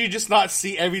mean, could you just not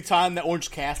see every time that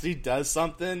Orange Cassidy does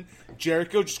something,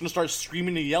 Jericho just going to start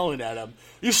screaming and yelling at him,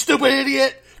 "You stupid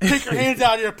idiot! Take your hands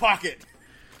out of your pocket!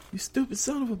 You stupid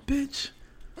son of a bitch!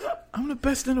 I'm the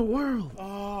best in the world!"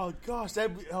 Oh, gosh.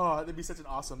 That'd be such an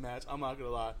awesome match. I'm not going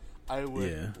to lie. I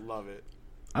would love it.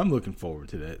 I'm looking forward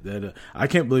to that. I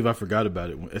can't believe I forgot about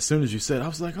it. As soon as you said, I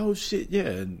was like, "Oh shit, yeah!"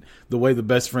 And the way the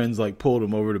Best Friends like pulled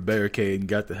him over the barricade and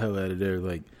got the hell out of there,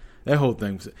 like that whole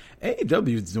thing was.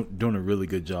 AEW is doing a really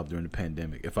good job during the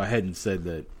pandemic. If I hadn't said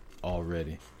that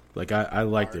already, like I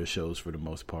like their shows for the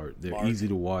most part. They're easy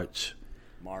to watch,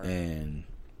 and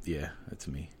yeah, that's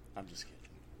me. I'm just kidding.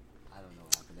 I don't know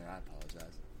what happened there. I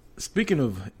apologize. Speaking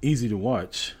of easy to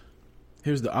watch,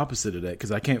 here's the opposite of that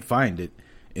because I can't find it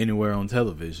anywhere on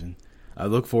television. I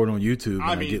look for it on YouTube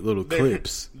and I get little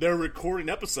clips. They're recording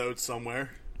episodes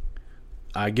somewhere.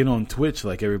 I get on Twitch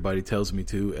like everybody tells me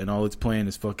to, and all it's playing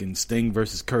is fucking Sting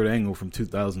versus Kurt Angle from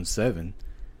 2007.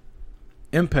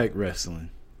 Impact Wrestling.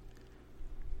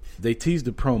 They teased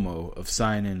a promo of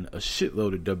signing a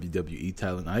shitload of WWE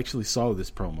talent. I actually saw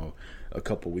this promo a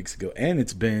couple weeks ago, and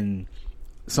it's been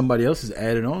somebody else has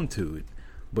added on to it.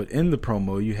 But in the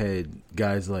promo, you had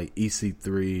guys like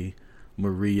EC3,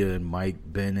 Maria and Mike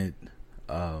Bennett.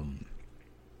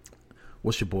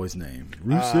 What's your boy's name?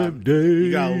 Rusev Day.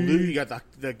 You got Luke. You got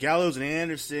the Gallows and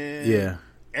Anderson. Yeah.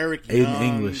 Eric Aiden Young.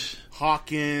 English.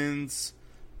 Hawkins.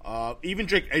 Even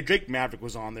Drake Maverick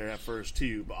was on there at first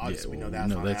too, but obviously we know that's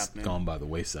not happening. Gone by the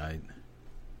wayside.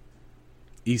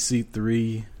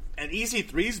 EC3. And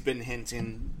EC3's been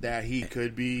hinting that he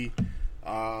could be.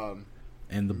 And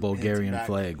the Bulgarian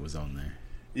flag was on there.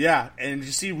 Yeah, and did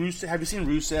you see Rusev? Have you seen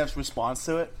Rusev's response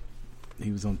to it?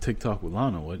 He was on TikTok with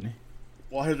Lana, wasn't he?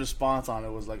 Well, his response on it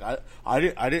was like,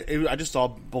 I just saw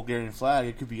Bulgarian flag.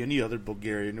 It could be any other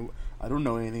Bulgarian. I don't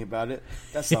know anything about it.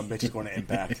 That son of a bitch is going to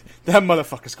Impact. That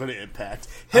motherfucker's going to Impact.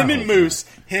 Him and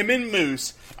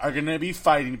Moose are going to be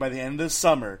fighting by the end of the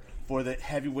summer for the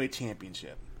heavyweight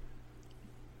championship.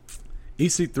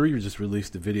 EC3 just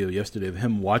released a video yesterday of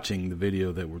him watching the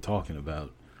video that we're talking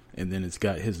about, and then it's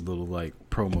got his little like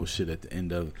promo shit at the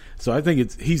end of it. So I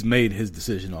think he's made his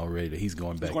decision already that he's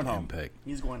going back to Impact.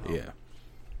 He's going home. Yeah.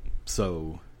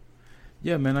 So,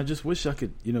 yeah, man, I just wish I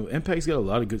could. Impact's got a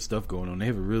lot of good stuff going on. They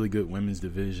have a really good women's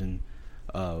division.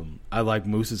 I like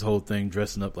Moose's whole thing,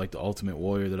 dressing up like the Ultimate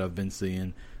Warrior that I've been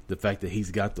seeing. The fact that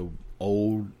he's got the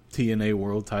old TNA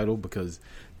World title. Because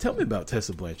tell me about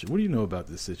Tessa Blanchard. What do you know about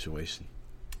this situation?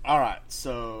 All right,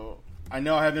 so I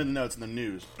know I have in the notes in the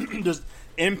news. Just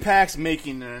Impact's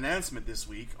making an announcement this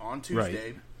week on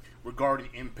Tuesday regarding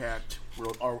Impact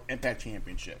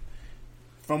Championship.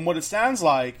 From what it sounds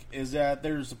like is that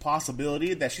there's a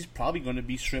possibility that she's probably going to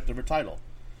be stripped of her title.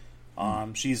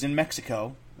 She's in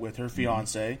Mexico with her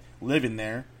fiance, living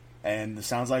there, and it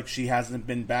sounds like she hasn't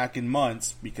been back in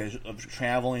months because of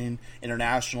traveling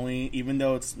internationally. Even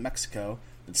though it's Mexico,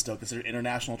 it's still considered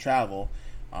international travel.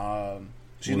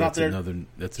 She's not there.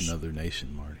 That's another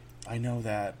nation, Marty. I know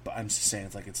that, but I'm just saying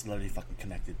it's like it's literally fucking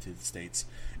connected to the States.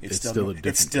 It's still a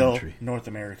different country. North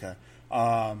America.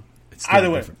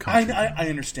 Either way, I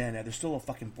understand that. There's still a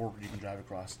fucking border you can drive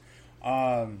across.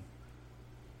 But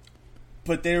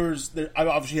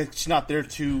obviously she's not there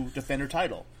to defend her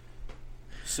title.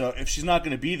 So if she's not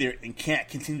going to be there and can't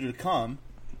continue to come,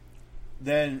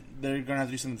 then they're going to have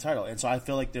to do something with the title. And so I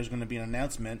feel like there's going to be an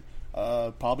announcement,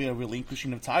 probably a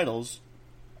relinquishing of titles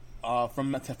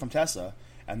from Tessa.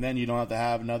 And then you don't have to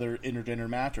have another intergender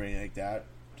match or anything like that.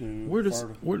 Where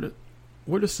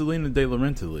does Selena De La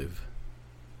Renta live?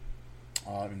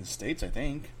 In the States, I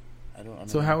think. I don't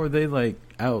so know. How are they like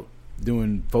out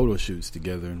doing photo shoots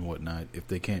together and whatnot if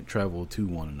they can't travel to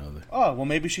one another? Oh, well,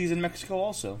 maybe she's in Mexico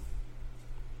also.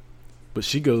 But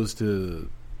she goes to...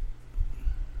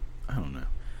 I don't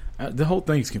know. The whole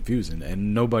thing's confusing,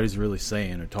 and nobody's really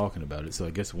saying or talking about it. So I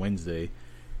guess Wednesday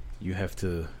you have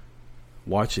to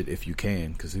watch it if you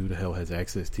can, because who the hell has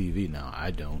Access TV now?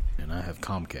 I don't, and I have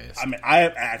Comcast. I mean, I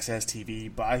have Access TV,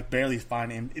 but I barely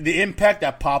find him. The Impact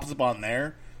that pops up on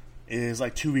there is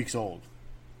like 2 weeks old.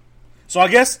 So I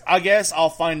guess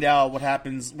I'll find out what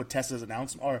happens with Tessa's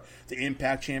announcement or the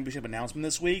Impact Championship announcement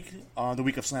this week on the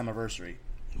week of Slammiversary.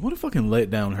 What a fucking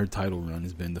letdown her title run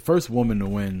has been. The first woman to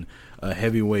win a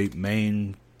heavyweight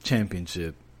main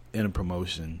championship in a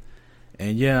promotion.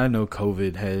 And yeah, I know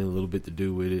COVID had a little bit to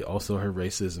do with it. Also, her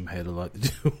racism had a lot to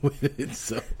do with it.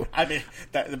 So I mean,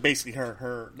 that basically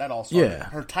her that all started. Yeah.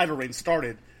 Her title reign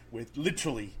started with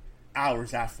literally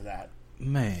hours after that.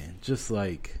 Man, just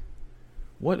like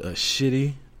what a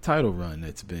shitty title run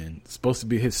that's been. It's supposed to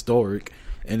be historic,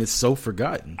 and it's so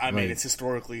forgotten. I mean, it's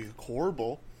historically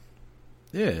horrible.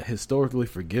 Yeah, historically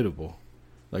forgettable.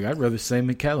 Like, I'd rather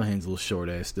Sami Callihan's little short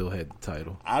ass still had the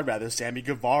title. I'd rather Sammy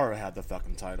Guevara had the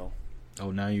fucking title.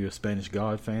 Oh, now you're a Spanish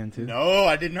God fan, too? No,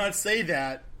 I did not say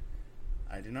that.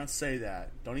 I did not say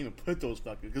that. Don't even put those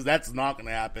fucking... Because that's not going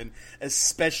to happen.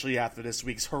 Especially after this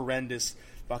week's horrendous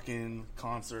fucking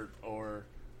concert or...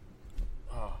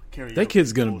 karaoke. That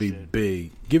kid's going to be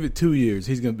big. Give it 2 years.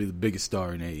 He's going to be the biggest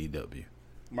star in AEW.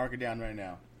 Mark it down right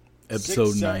now.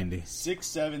 Episode 90.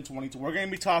 6/7/22. We're going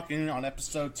to be talking on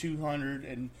episode 200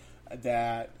 and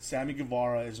that Sammy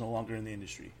Guevara is no longer in the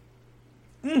industry.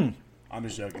 I'm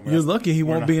just joking. You're lucky he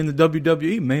won't be in the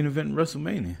WWE main event in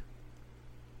WrestleMania.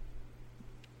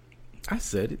 I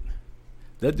said it.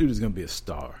 That dude is going to be a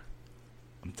star.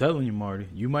 I'm telling you, Marty.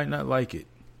 You might not like it,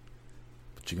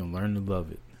 but you're going to learn to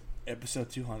love it. Episode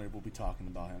 200, we'll be talking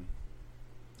about him.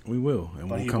 We will, and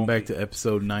we'll come back to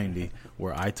episode 90,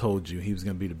 where I told you he was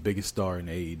going to be the biggest star in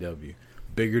AEW.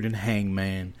 Bigger than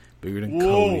Hangman, bigger than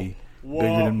Cody,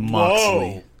 bigger than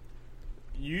Moxley.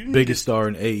 Biggest star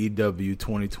in AEW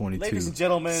 2022. Ladies and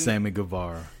gentlemen, Sammy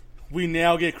Guevara. We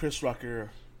now get Chris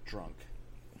Rucker drunk.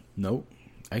 Nope.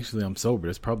 Actually, I'm sober.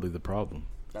 That's probably the problem.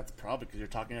 That's probably because you're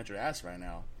talking out your ass right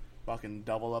now. fucking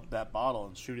double up that bottle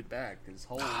and shoot it back. Cause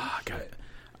holy shit.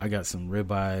 I got some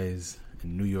ribeyes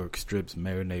and New York strips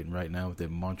marinating right now with that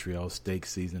Montreal steak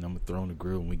season. I'm gonna throw on the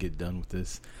grill when we get done with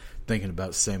this. Thinking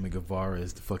about Sammy Guevara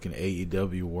as the fucking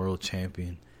AEW World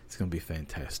Champion. It's gonna be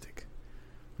fantastic.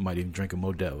 I might even drink a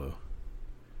Modelo.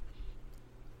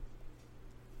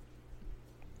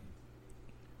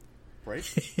 Break?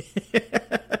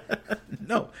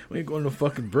 No, we ain't going to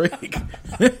fucking break.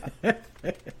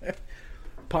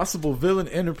 Possible villain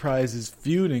enterprises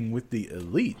feuding with the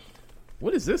Elite.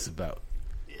 What is this about?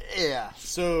 Yeah,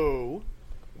 so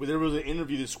there was an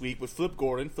interview this week with Flip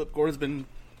Gordon. Flip Gordon's been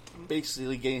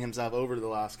basically getting himself over the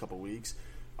last couple of weeks.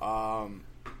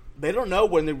 They don't know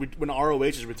when ROH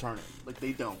is returning. Like,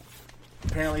 they don't.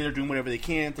 Apparently, they're doing whatever they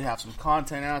can to have some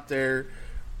content out there.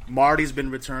 Marty's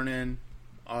been returning.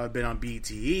 Been on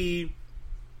BTE.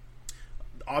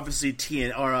 Obviously,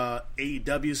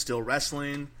 AEW is still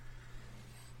wrestling.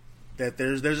 That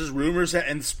there's just rumors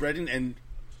and spreading, and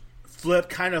Flip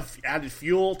kind of added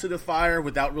fuel to the fire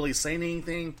without really saying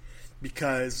anything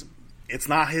because it's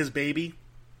not his baby.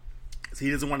 So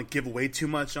he doesn't want to give away too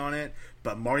much on it.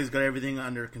 But Marty's got everything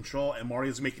under control, and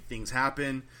Marty's making things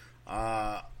happen.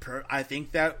 I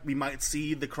think that we might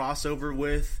see the crossover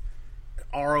with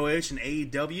ROH and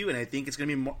AEW, and I think it's going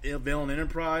to be Villain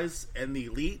Enterprise and the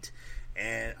Elite.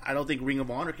 And I don't think Ring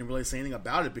of Honor can really say anything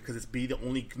about it because it's be the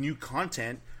only new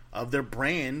content of their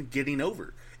brand getting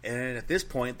over. And at this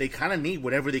point, they kind of need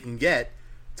whatever they can get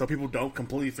so people don't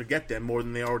completely forget them more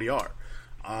than they already are.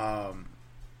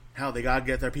 Hell, they gotta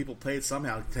get their people paid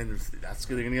somehow. Then that's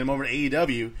going to get them over to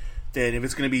AEW. Then if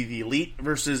it's going to be the Elite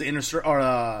versus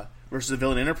versus the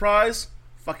Villain Enterprise,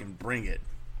 fucking bring it.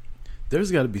 There's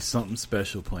got to be something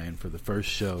special planned for the first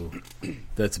show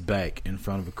that's back in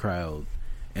front of a crowd.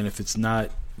 And if it's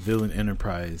not Villain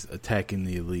Enterprise attacking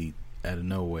the Elite out of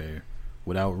nowhere,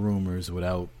 without rumors,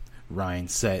 without Ryan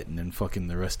Satin and fucking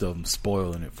the rest of them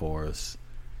spoiling it for us,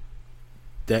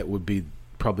 that would be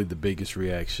probably the biggest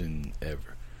reaction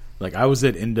ever. Like, I was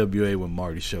at NWA when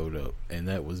Marty showed up, and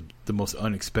that was the most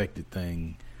unexpected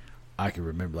thing I can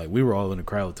remember. Like, we were all in the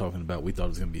crowd talking about, we thought it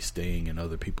was going to be Sting and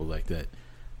other people like that.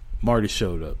 Marty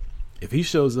showed up. If he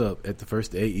shows up at the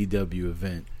first AEW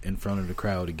event in front of the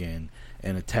crowd again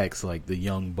and attacks like the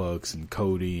Young Bucks and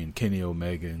Cody and Kenny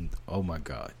Omega, and oh my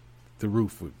god, the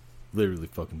roof would literally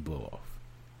fucking blow off.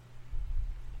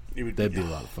 That'd be a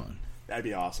lot of fun. That'd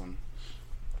be awesome.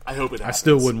 I hope it happens. I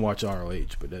still wouldn't watch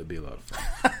ROH, but that'd be a lot of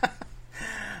fun.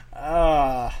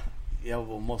 Yeah,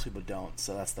 well, most people don't,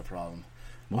 so that's the problem.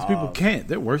 Most people can't.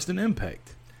 They're worse than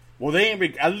Impact. Well, they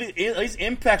ain't. At least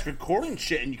Impact's recording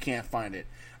shit, and you can't find it.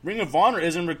 Ring of Honor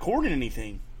isn't recording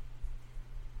anything.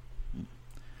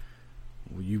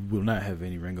 Well, you will not have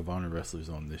any Ring of Honor wrestlers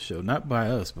on this show. Not by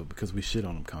us, but because we shit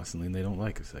on them constantly, and they don't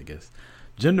like us, I guess.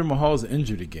 Jinder Mahal's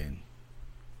injured again,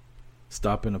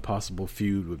 stopping a possible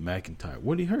feud with McIntyre.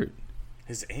 What did he hurt?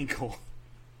 His ankle.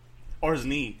 Or his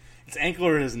knee. It's ankle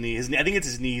or his knee. I think it's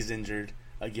his knee's injured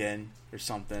again or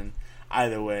something.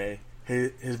 Either way,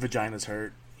 his vagina's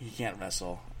hurt. He can't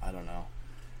wrestle. I don't know.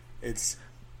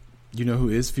 You know who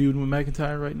is feuding with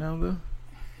McIntyre right now, though?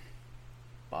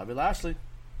 Bobby Lashley.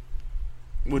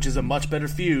 Which is a much better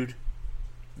feud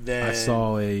than... I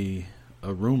saw a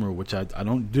rumor, which I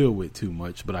don't deal with too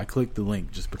much, but I clicked the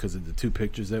link just because of the two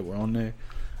pictures that were on there.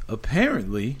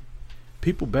 Apparently,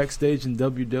 people backstage in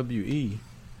WWE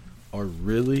are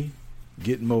really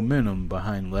getting momentum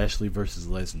behind Lashley versus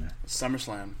Lesnar.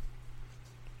 SummerSlam.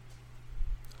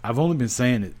 I've only been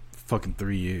saying it fucking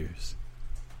 3 years.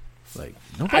 Like,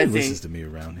 nobody listens to me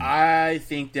around here. I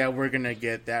think that we're going to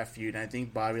get that feud, and I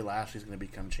think Bobby Lashley's going to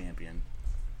become champion.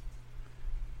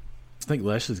 I think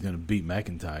Lashley's going to beat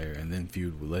McIntyre and then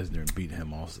feud with Lesnar and beat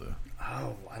him also.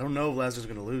 Oh, I don't know if Lesnar's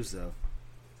going to lose, though.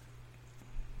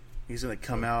 He's going to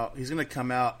come out. He's going to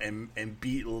come out and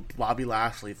beat Bobby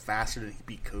Lashley faster than he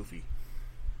beat Kofi.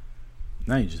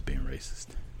 Now you're just being racist.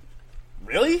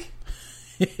 Really?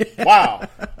 Wow.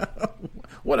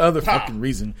 What other fucking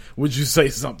reason would you say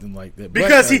something like that?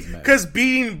 Because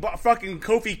beating fucking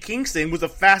Kofi Kingston was the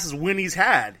fastest win he's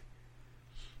had.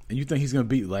 And you think he's going to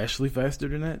beat Lashley faster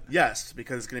than that? Yes,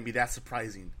 because it's going to be that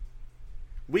surprising.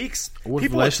 What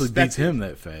if Lashley beats him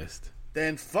that fast?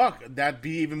 Then fuck, that'd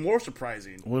be even more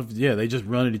surprising. What if, they just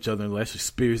run at each other and Lashley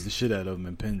spears the shit out of him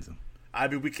and pins him? I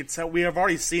mean, we could tell. We have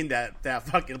already seen that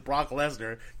fucking Brock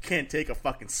Lesnar can't take a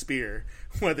fucking spear.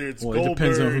 Whether it's Goldberg, it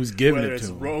depends on who's giving whether it to it's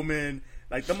him. Roman,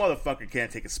 like the motherfucker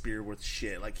can't take a spear worth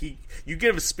shit. Like you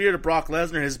give a spear to Brock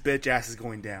Lesnar, his bitch ass is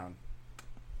going down.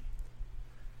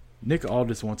 Nick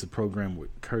Aldis wants a program with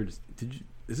Curtis.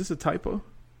 Is this a typo?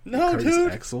 No, Curtis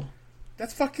dude. Axel.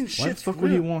 That's fucking shit. Why the fuck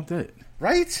would he want that?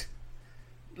 Right?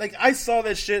 Like, I saw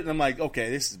that shit and I'm like,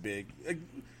 okay, this is big. Like,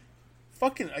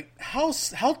 fucking, like, how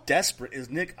desperate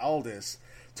is Nick Aldis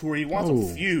to where he wants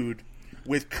a feud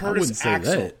with Curtis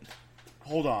Axel? That.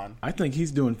 Hold on. I think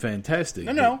he's doing fantastic.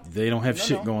 No. They don't have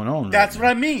shit going on. That's what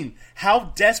I mean.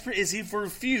 How desperate is he for a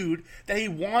feud that he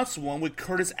wants one with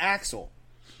Curtis Axel?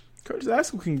 Curtis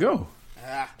Axel can go.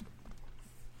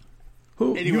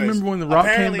 Anyways, you remember when The Rock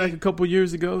came back a couple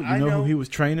years ago? You know who he was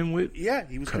training with? Yeah,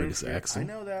 he was Curtis Axel. I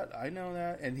know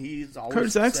that. And he's always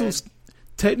Curtis Axel's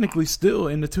technically still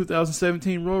in the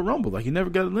 2017 Royal Rumble. Like, he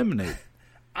never got eliminated.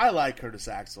 I like Curtis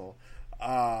Axel.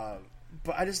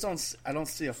 But I just don't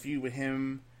see a feud with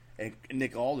him and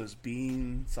Nick Aldis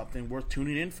being something worth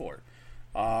tuning in for.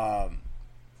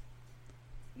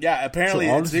 Yeah, apparently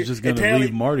so Aldis is just going to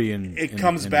leave Marty in. It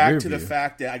comes back to the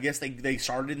fact that I guess they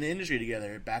started in the industry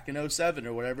together back in 2007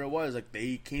 or whatever it was. Like,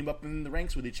 they came up in the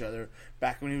ranks with each other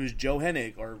back when he was Joe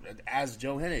Hennig or as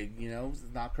Joe Hennig,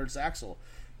 not Curtis Axel.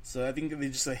 So I think they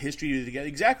just a history together.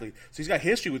 Exactly. So he's got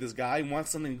history with this guy. He wants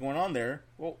something going on there.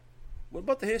 Well, what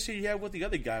about the history you have with the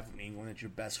other guy from England that you're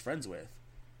best friends with?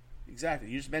 Exactly.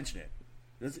 You just mentioned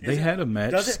it. They had a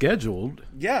match scheduled.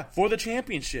 Yeah, for the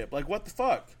championship. Like, what the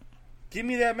fuck? Give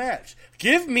me that match.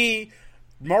 Give me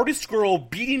Marty Scurll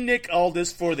beating Nick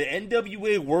Aldis for the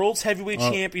NWA World's Heavyweight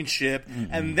Championship,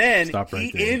 and then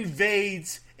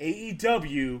invades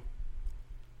AEW,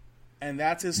 and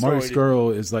that's his story. Marty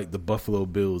Scurll is like the Buffalo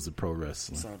Bills of pro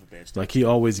wrestling. Son of a bitch. Like, he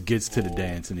always gets to the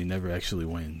dance, and he never actually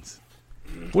wins.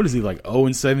 What is he, like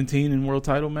 0-17 in world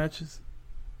title matches?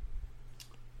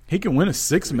 He can win a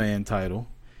 6-man title.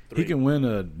 3. He can win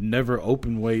a never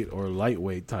open weight or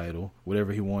lightweight title,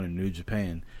 whatever he won in New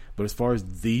Japan. But as far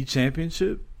as the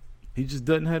championship, he just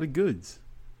doesn't have the goods.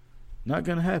 Not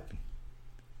going to happen.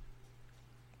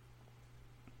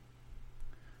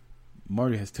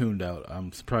 Marty has tuned out.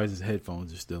 I'm surprised his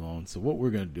headphones are still on. So what we're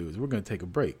going to do is we're going to take a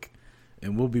break.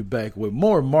 And we'll be back with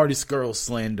more Marty Scurll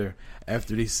slander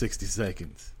after these 60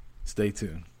 seconds. Stay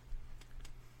tuned.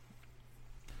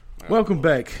 Welcome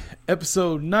back.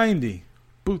 Episode 90.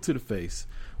 Boot to the Face.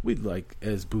 We'd like,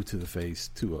 as Boot to the Face,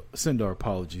 to send our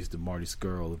apologies to Marty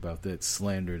Scurll about that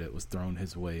slander that was thrown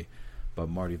his way by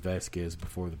Marty Vasquez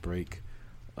before the break.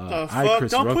 Fuck?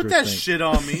 Don't put that shit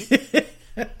on me.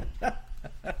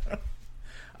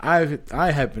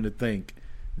 I happen to think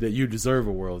that you deserve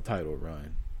a world title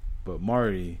run. But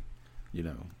Marty,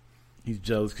 he's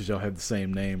jealous because y'all have the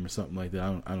same name or something like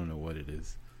that. I don't know what it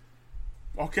is.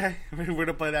 Okay, we're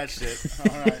gonna play that shit.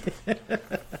 All right.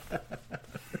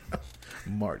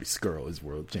 Marty Scurll is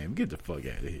world champion. Get the fuck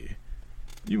out of here.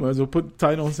 You might as well put the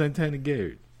title on Santana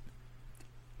Garrett.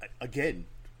 Again,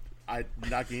 I'm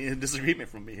not getting a disagreement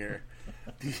from me here.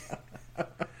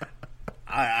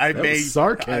 I that made was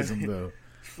sarcasm though.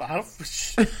 As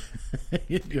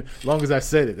long as I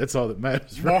said it, that's all that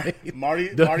matters, right?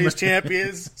 Marty's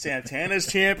champions, Santana's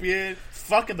champion.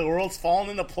 Fucking the world's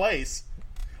falling into place.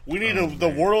 We need the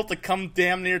world to come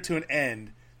damn near to an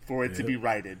end for it to be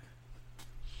righted.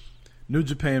 New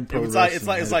Japan Pro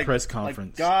Wrestling it's like press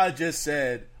conference. Like God just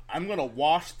said, I'm going to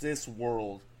wash this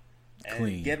world and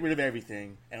clean. Get rid of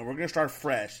everything, and we're going to start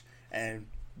fresh. And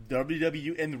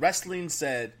WWE and wrestling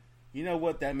said, you know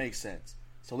what, that makes sense.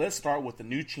 So let's start with the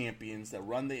new champions that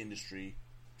run the industry,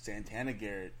 Santana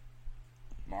Garrett,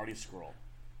 Marty Scurll.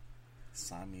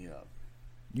 Sign me up.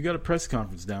 You got a press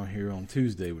conference down here on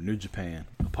Tuesday with New Japan,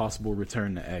 a possible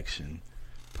return to action,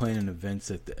 planning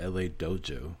events at the LA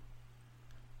Dojo.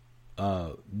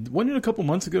 Wasn't it a couple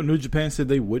months ago New Japan said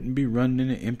they wouldn't be running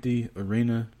any empty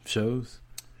arena shows?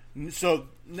 So,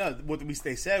 no, what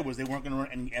they said was they weren't going to run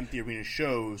any empty arena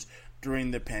shows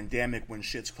during the pandemic when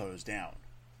shit's closed down.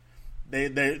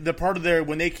 The part of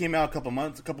when they came out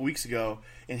a couple weeks ago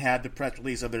and had the press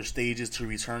release of their stages to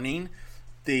returning,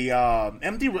 the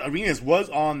empty arenas was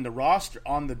on the roster,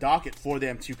 on the docket for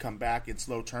them to come back and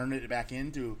slow turn it back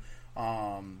into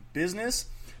business,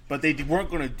 but they weren't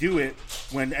going to do it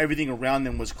when everything around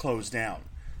them was closed down.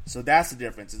 So that's the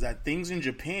difference, is that things in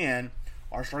Japan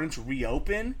are starting to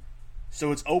reopen,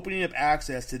 so it's opening up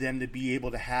access to them to be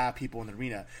able to have people in the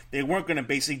arena. They weren't going to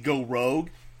basically go rogue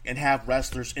and have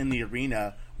wrestlers in the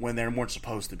arena when they weren't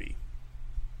supposed to be.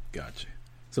 Gotcha.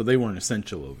 So they weren't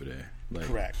essential over there. Like,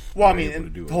 correct. Well, I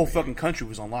mean, the whole fucking country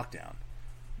was on lockdown.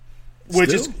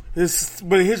 Which is,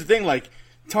 but here's the thing, like,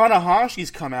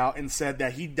 Tanahashi's come out and said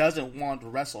that he doesn't want to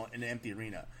wrestle in an empty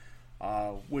arena.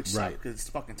 Which sucks, because it's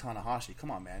fucking Tanahashi.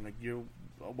 Come on, man. Like, you're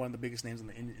one of the biggest names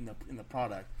in the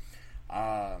product.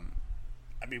 I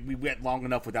mean, we went long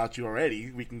enough without you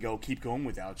already. We can keep going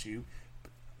without you.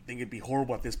 think it'd be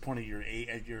horrible at this point of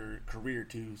your career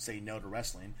to say no to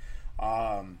wrestling.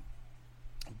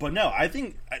 But no, I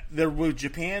think with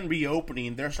Japan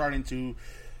reopening, they're starting to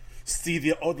see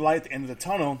the light at the end of the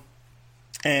tunnel.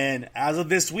 And as of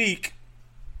this week,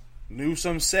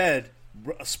 Newsom said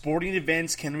sporting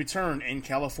events can return in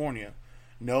California.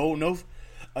 No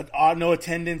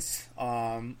attendance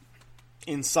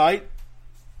in sight,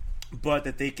 but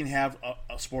that they can have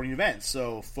a sporting event.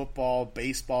 So football,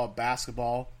 baseball,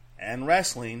 basketball, and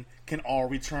wrestling can all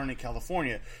return in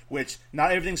California, which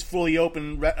not everything's fully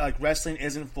open. Like wrestling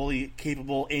isn't fully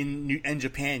capable in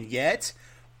Japan yet,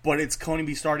 but it's going to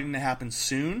be starting to happen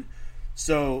soon.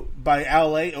 So by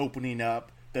LA opening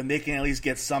up, then they can at least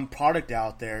get some product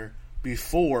out there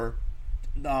before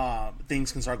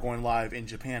things can start going live in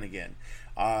Japan again.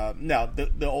 Now,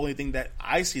 the only thing that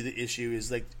I see the issue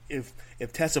is like if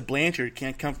Tessa Blanchard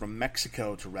can't come from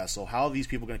Mexico to wrestle, how are these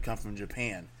people going to come from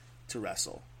Japan to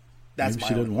wrestle? That's Maybe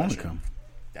she doesn't want to come.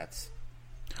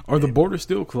 Are the borders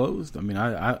still closed? I mean,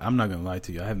 I'm not going to lie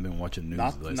to you. I haven't been watching news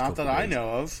the last not that I know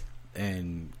of.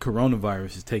 And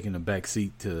coronavirus is taking a back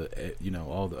seat to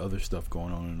all the other stuff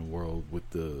going on in the world with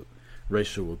the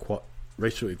racial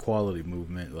equality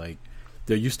movement. Like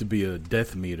there used to be a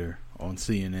death meter on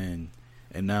CNN,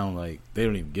 and now like they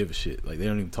don't even give a shit. Like they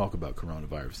don't even talk about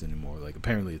coronavirus anymore. Like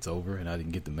apparently it's over, and I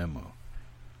didn't get the memo.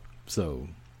 So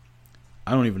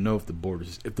I don't even know if the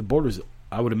borders.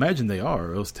 I would imagine they are,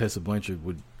 or else Tessa Blanchard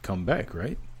would come back,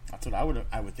 right? That's what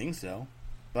I would think so.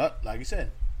 But like you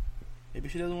said, maybe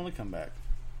she doesn't want to come back.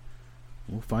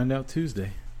 We'll find out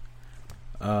Tuesday.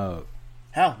 Hell,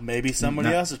 maybe somebody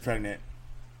else is pregnant.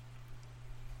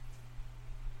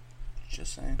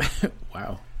 Just saying.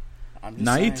 Wow. I'm just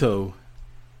Naito saying.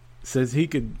 says he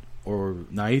could, or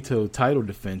Naito title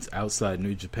defense outside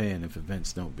New Japan if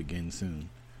events don't begin soon.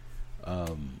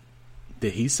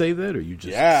 Did he say that, or you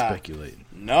just speculating?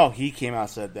 No, he came out and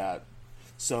said that.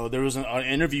 So there was an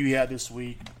interview he had this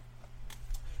week.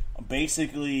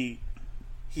 Basically,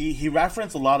 he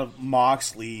referenced a lot of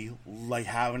Moxley like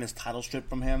having his title stripped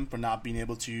from him for not being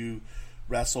able to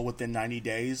wrestle within 90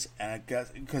 days, and I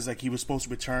guess because like he was supposed to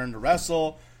return to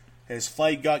wrestle, his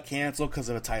flight got canceled because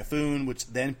of a typhoon, which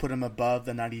then put him above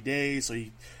the 90 days. So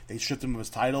they stripped him of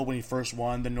his title when he first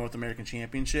won the North American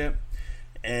Championship,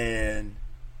 and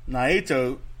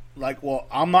Naito like, well,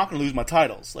 I'm not going to lose my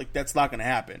titles. Like that's not going to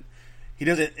happen. He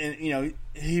doesn't, and,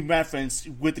 he referenced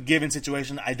with the given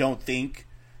situation, I don't think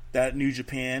that New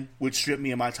Japan would strip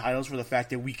me of my titles for the fact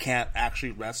that we can't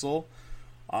actually wrestle.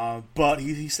 But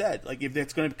he said, like, if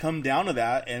it's going to come down to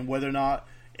that, and whether or not,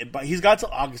 but he's got till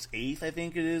August 8th, I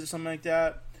think it is, or something like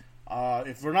that.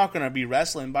 If we're not going to be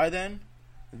wrestling by then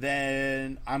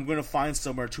I'm going to find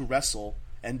somewhere to wrestle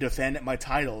and defend my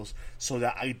titles so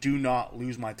that I do not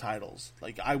lose my titles.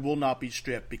 Like, I will not be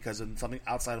stripped because of something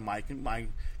outside of my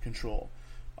control.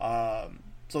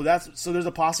 So there's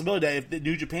a possibility that if the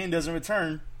New Japan doesn't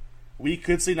return, we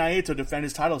could see Naito defend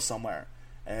his title somewhere.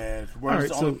 And all right,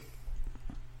 so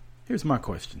here's my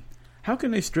question: how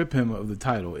can they strip him of the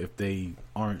title if they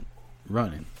aren't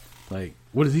running? Like,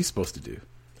 what is he supposed to do?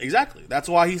 Exactly. That's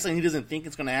why he's saying he doesn't think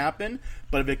it's going to happen.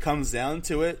 But if it comes down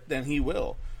to it, then he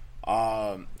will.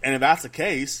 And if that's the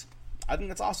case, I think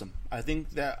that's awesome. I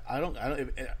think that I don't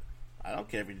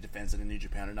care if he defends it in New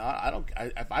Japan or not.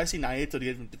 If I see Naito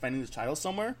defending his title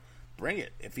somewhere, bring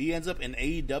it. If he ends up in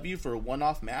AEW for a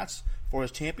one-off match for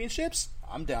his championships,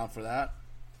 I'm down for that.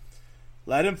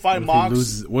 Let him fight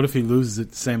Mox. What if he loses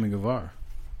it to Sammy Guevara?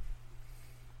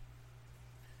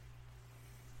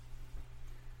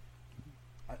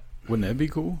 Wouldn't that be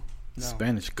cool? The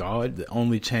Spanish God, the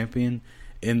only champion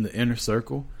in the inner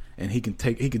circle, and he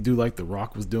could do like The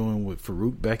Rock was doing with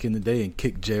Farouk back in the day and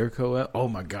kick Jericho out. Oh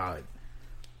my God!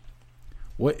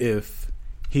 What if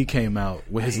he came out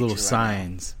with his little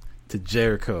signs to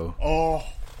Jericho? Oh.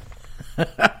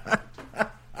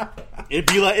 It'd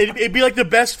be like the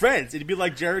best friends. It'd be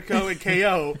like Jericho and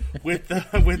KO with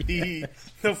the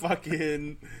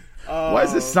fucking. Why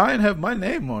does this sign have my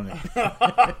name on it?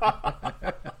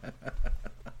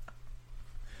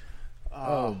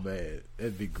 Oh man,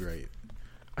 that'd be great.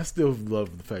 I still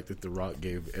love the fact that The Rock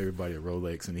gave everybody a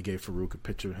Rolex and he gave Farouk a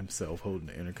picture of himself holding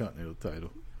the Intercontinental title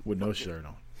with no shirt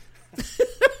on.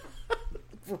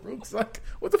 Farouk's like,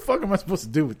 what the fuck am I supposed to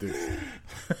do with this?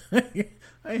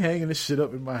 I ain't hanging this shit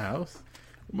up in my house.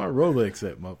 Where my Rolex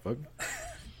at, motherfucker?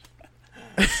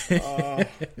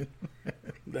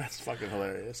 That's fucking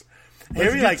hilarious.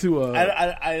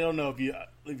 I don't know if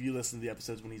you listen to the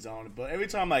episodes when he's on, but every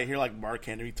time I hear like Mark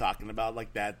Henry talking about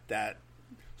like that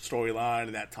storyline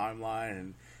and that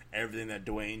timeline, everything that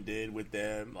Dwayne did with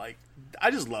them. Like,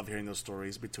 I just love hearing those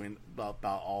stories about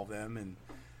all of them and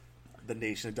the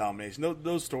Nation of Domination.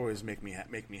 Those stories make me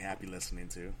happy listening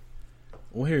to.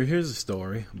 Well, here's a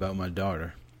story about my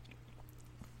daughter.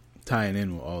 Tying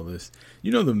in with all this,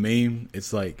 you know the meme?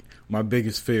 It's like, my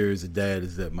biggest fear as a dad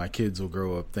is that my kids will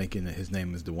grow up thinking that his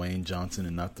name is Dwayne Johnson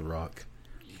and not The Rock.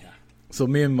 Yeah. So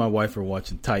me and my wife were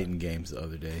watching Titan games the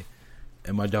other day,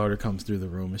 and my daughter comes through the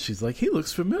room and she's like, he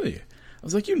looks familiar. I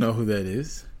was like, you know who that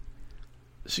is?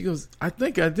 She goes, I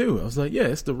think I do. I was like, yeah,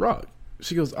 it's The Rock.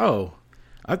 She goes, oh,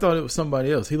 I thought it was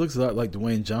somebody else. He looks a lot like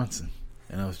Dwayne Johnson.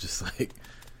 And I was just like,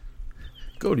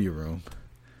 go to your room.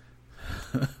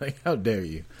 Like, how dare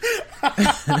you?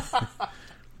 Like,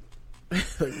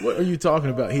 what are you talking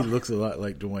about? He looks a lot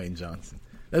like Dwayne Johnson.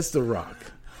 That's The Rock.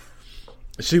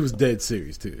 She was dead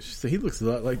serious too. She said he looks a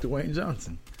lot like Dwayne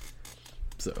Johnson.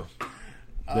 So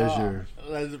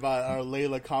that's about our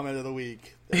Layla comment of the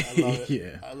week. I love it.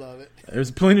 Yeah, I love it.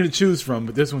 There's plenty to choose from,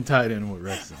 but this one tied in with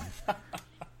wrestling.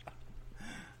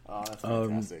 Oh, that's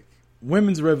fantastic.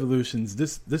 Women's revolutions.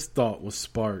 This thought was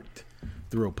sparked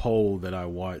through a poll that I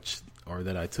watched, or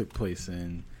that I took place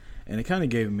in, and it kind of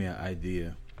gave me an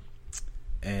idea.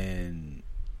 And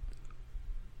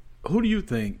who do you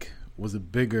think was a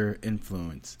bigger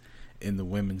influence in the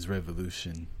women's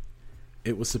revolution?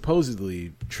 It was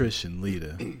supposedly Trish and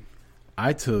Lita.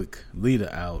 I took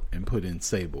Lita out and put in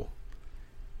Sable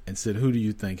and said, who do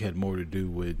you think had more to do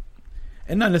with,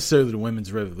 and not necessarily the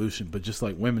women's revolution, but just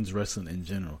like women's wrestling in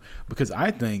general? Because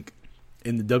I think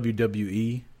in the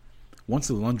WWE,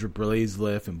 once Alundra Blaze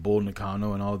left and Bull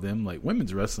Nakano and all of them, like,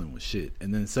 women's wrestling was shit.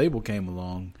 And then Sable came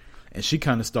along, and she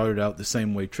kind of started out the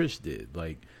same way Trish did,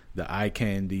 like the eye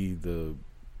candy, the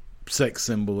sex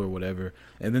symbol or whatever,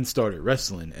 and then started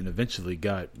wrestling and eventually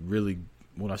got really,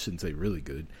 well, I shouldn't say really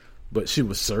good, but she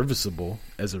was serviceable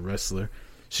as a wrestler.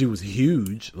 She was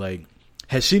huge. Like,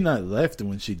 had she not left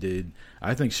when she did,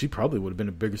 I think she probably would have been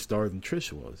a bigger star than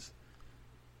Trish was.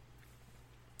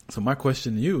 So my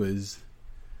question to you is,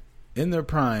 in their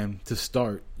prime to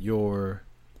start your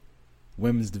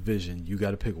women's division, you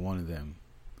got to pick one of them.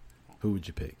 Who would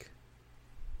you pick?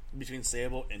 Between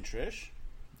Sable and Trish?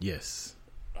 Yes.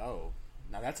 Oh,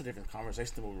 now that's a different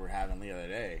conversation than what we were having the other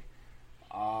day.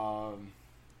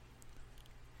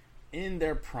 In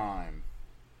their prime,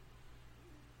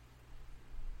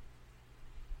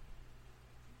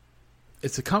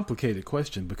 it's a complicated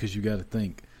question because you got to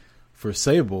think, for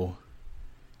Sable,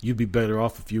 you'd be better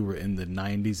off if you were in the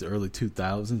 90s, early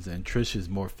 2000s, and Trish is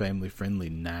more family friendly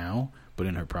now, but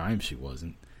in her prime she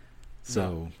wasn't. So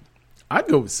no. I'd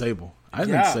go with Sable. I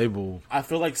think Sable. I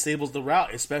feel like Sable's the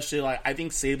route, especially like I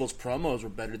think Sable's promos were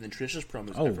better than Trish's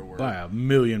promos ever were. By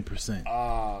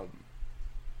 1,000,000%.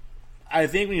 I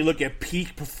think when you look at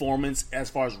peak performance as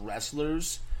far as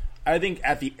wrestlers, I think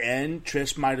at the end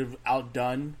Trish might have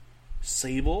outdone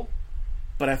Sable,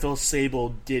 but I feel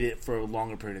Sable did it for a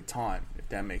longer period of time, if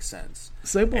that makes sense.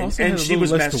 Sable also had a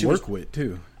little less to work with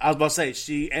too. I was about to say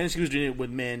she was doing it with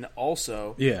men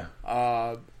also. Yeah.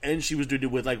 And she was doing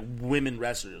it with like women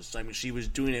wrestlers. I mean, she was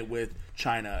doing it with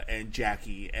Chyna and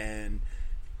Jackie, and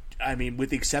I mean,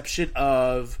 with the exception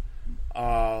of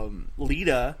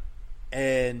Lita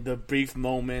and the brief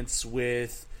moments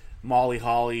with Molly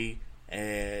Holly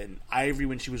and Ivory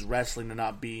when she was wrestling and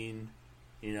not being,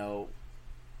 you know,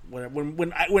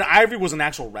 when Ivory was an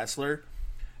actual wrestler,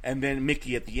 and then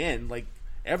Mickey at the end, like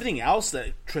everything else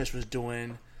that Trish was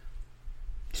doing,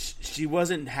 she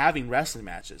wasn't having wrestling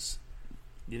matches,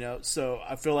 you know. So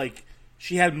I feel like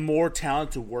she had more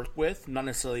talent to work with, not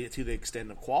necessarily to the extent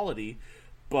of quality,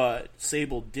 but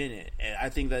Sable didn't. And I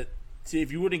think that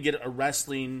if you wouldn't get a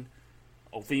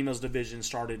females division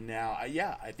started now,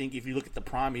 I think if you look at the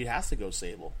prime, it has to go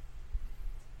Sable.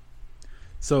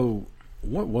 So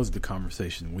what was the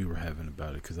conversation we were having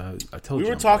about it? Because I told you.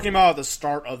 We were talking about the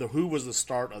start of who was the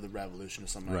start of the revolution or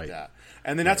something like that.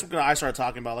 And then that's when I started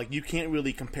talking about, like, you can't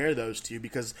really compare those two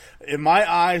because in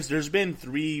my eyes, there's been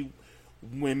 3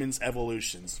 women's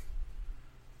evolutions.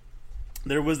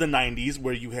 There was the 90s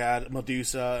where you had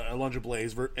Medusa, Alundra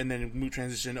Blaze, and then we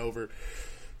transitioned over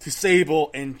to Sable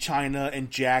and Chyna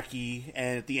and Jackie,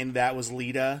 and at the end of that was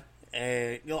Lita.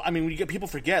 And you know, I mean, people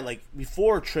forget, like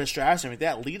before Trish Stratus and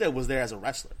that, Lita was there as a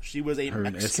wrestler. She was a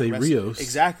Mexican wrestler. Rios.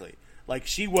 Exactly. Like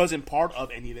she wasn't part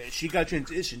of any of that. She got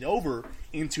transitioned over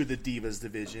into the Divas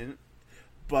division,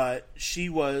 but she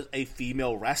was a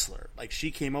female wrestler. Like she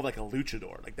came over like a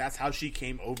luchador. Like that's how she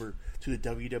came over to the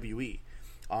WWE.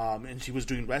 And she was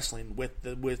doing wrestling with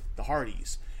the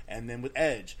Hardys and then with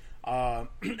Edge.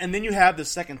 And then you have the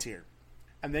second tier.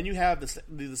 And then you have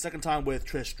the second time with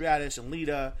Trish Stratus and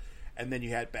Lita. and then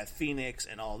you had Beth Phoenix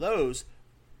and all those.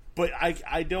 But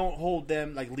I don't hold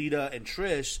them, like Lita and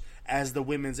Trish, as the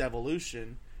women's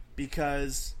evolution,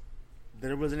 because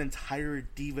there was an entire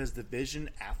Divas division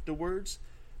afterwards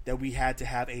that we had to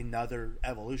have another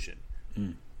evolution.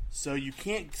 So you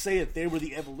can't say that they were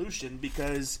the evolution,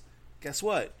 because guess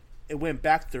what? It went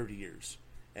back 30 years.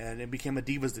 And it became a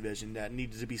Divas division that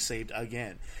needed to be saved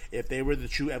again. If they were the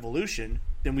true evolution,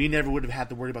 then we never would have had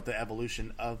to worry about the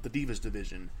evolution of the Divas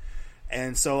division.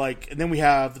 And so, and then we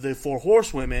have the 4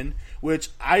 Horsewomen, which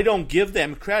I don't give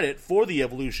them credit for the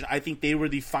evolution. I think they were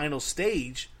the final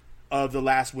stage of the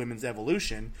last women's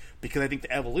evolution, because I think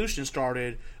the evolution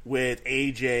started with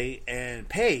AJ and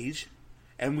Paige,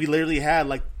 and we literally had,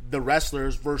 the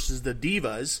wrestlers versus the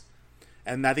divas.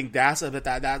 And I think that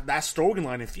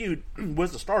storyline and feud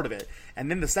was the start of it. And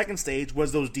then the second stage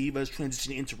was those divas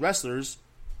transitioning into wrestlers.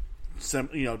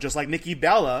 Just like Nikki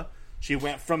Bella, she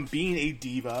went from being a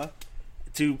diva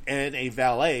and a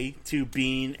valet to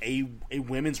being a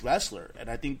women's wrestler. And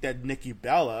I think that Nikki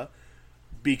Bella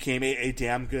became a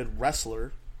damn good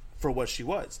wrestler for what she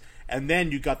was. And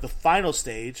then you got the final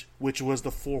stage, which was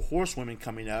the 4 Horsewomen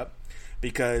coming up,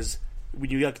 because when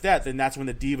you got that, then that's when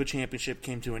the Diva Championship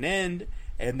came to an end,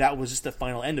 and that was just the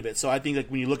final end of it. So I think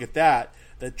when you look at that,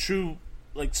 the true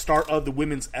start of the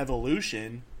women's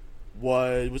evolution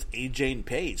was AJ and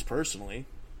Paige, personally.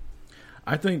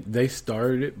 I think they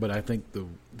started it, but I think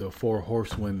the 4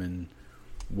 Horsewomen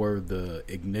were the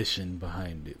ignition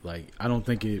behind it. I don't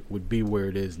think it would be where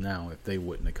it is now if they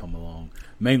wouldn't have come along.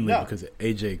 Mainly because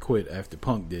AJ quit after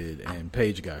Punk did and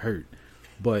Paige got hurt.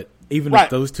 But even if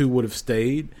those two would have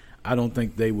stayed, I don't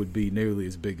think they would be nearly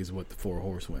as big as what the 4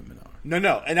 Horsewomen are.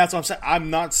 No, and that's what I'm saying. I'm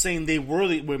not saying they were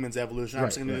the women's evolution. I'm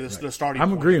saying the starting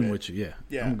point. I'm agreeing with you,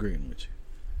 yeah. I'm agreeing with you.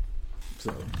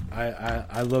 So,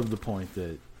 I love the point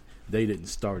that they didn't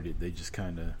start it. They just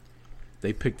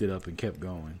they picked it up and kept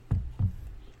going.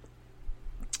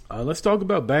 Let's talk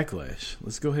about Backlash.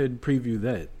 Let's go ahead and preview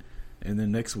that. And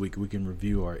then next week we can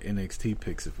review our NXT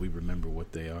picks if we remember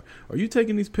what they are. Are you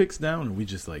taking these picks down, or are we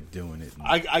just doing it?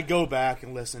 I go back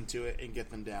and listen to it and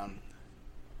get them down.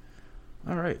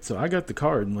 All right, so I got the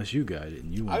card unless you got it.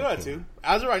 And I got it too.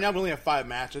 As of right now, we only have 5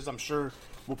 matches. I'm sure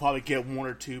we'll probably get 1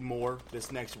 or 2 more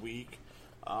this next week.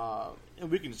 And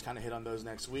we can just kind of hit on those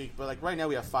next week. But right now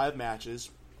we have 5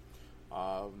 matches.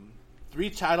 3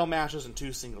 title matches and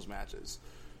 2 singles matches.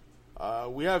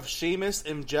 We have Sheamus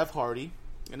and Jeff Hardy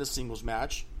in a singles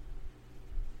match.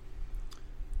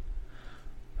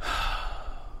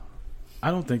 I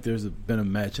don't think there's been a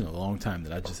match in a long time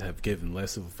that I just have given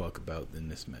less of a fuck about than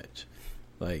this match.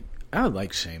 I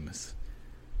like Sheamus.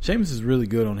 Sheamus is really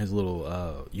good on his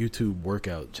little YouTube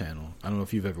workout channel. I don't know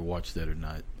if you've ever watched that or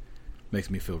not. Makes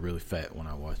me feel really fat when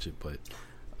I watch it, but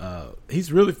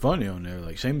he's really funny on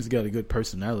there. Sheamus got a good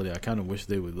personality. I kind of wish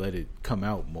they would let it come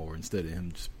out more instead of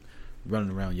him just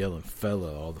running around yelling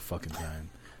fella all the fucking time.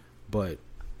 But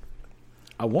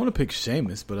I want to pick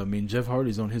Sheamus, but Jeff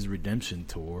Hardy's on his redemption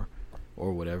tour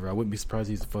or whatever. I wouldn't be surprised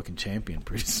he's the fucking champion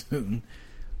pretty soon.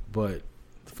 But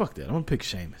fuck that. I'm going to pick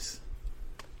Sheamus.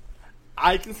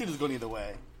 I can see this going either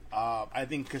way. I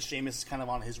think because Sheamus is kind of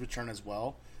on his return as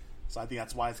well. So I think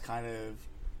that's why it's kind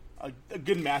of a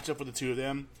good matchup for the two of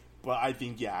them. But I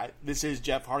think, this is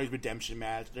Jeff Hardy's redemption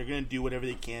match. They're going to do whatever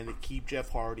they can to keep Jeff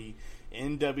Hardy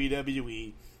in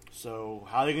WWE. So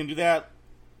how are they going to do that?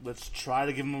 Let's try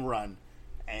to give him a run.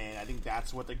 And I think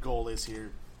that's what the goal is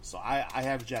here. So I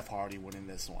have Jeff Hardy winning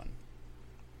this one.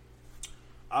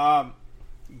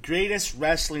 Greatest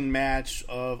wrestling match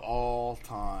of all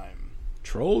time.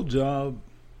 Troll job.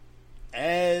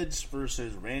 Edge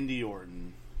versus Randy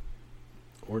Orton.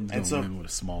 Orton's going to win with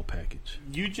a small package.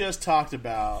 You just talked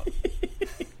about...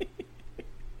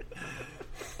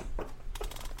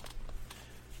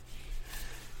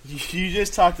 You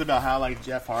just talked about how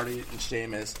Jeff Hardy and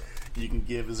Sheamus you can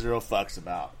give 0 fucks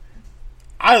about.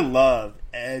 I love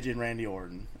Edge and Randy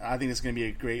Orton. I think it's going to be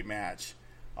a great match.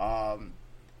 But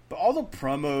all the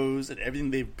promos and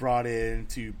everything they've brought in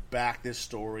to back this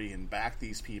story and back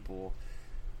these people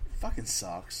fucking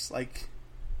sucks.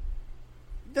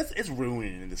 It's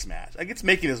ruining this match. It's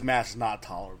making this match not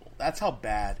tolerable. That's how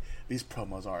bad these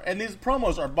promos are. And these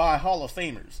promos are by Hall of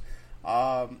Famers.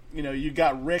 You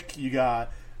got Rick, you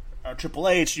got Triple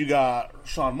H, you got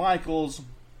Shawn Michaels.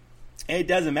 And it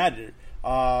doesn't matter.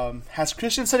 Has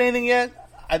Christian said anything yet?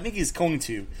 I think he's going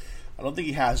to. I don't think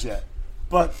he has yet.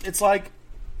 But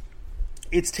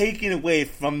it's taken away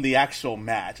from the actual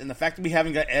match. And the fact that we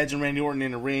haven't got Edge and Randy Orton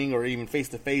in a ring or even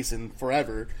face-to-face in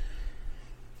forever,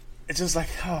 it's just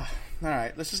all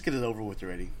right, let's just get it over with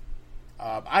already.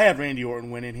 I have Randy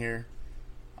Orton winning here.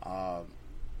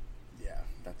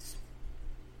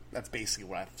 that's basically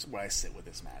where I sit with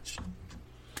this match.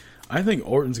 I think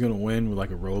Orton's gonna win with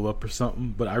like a roll up or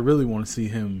something, but I really want to see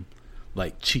him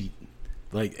like cheat,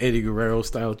 like Eddie Guerrero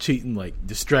style cheating, like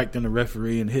distracting the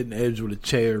referee and hitting Edge with a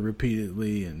chair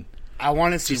repeatedly. And I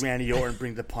want to see Randy Orton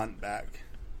bring the punt back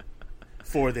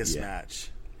for this match.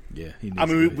 Yeah,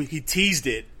 he teased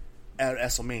it at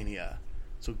WrestleMania,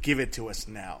 so give it to us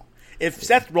now. If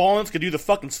Seth Rollins could do the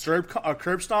fucking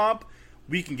curb stomp,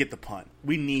 we can get the punt.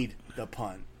 We need the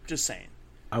punt. Just saying.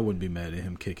 I wouldn't be mad at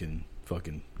him kicking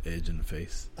fucking Edge in the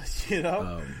face. You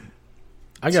know?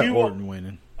 I got Orton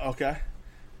winning. Okay.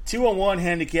 2-on-1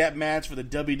 handicap match for the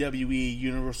WWE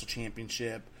Universal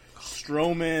Championship.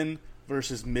 Strowman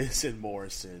versus Miz and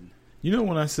Morrison. You know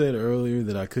when I said earlier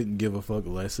that I couldn't give a fuck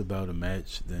less about a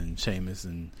match than Sheamus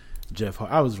and Jeff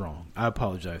Hardy? I was wrong. I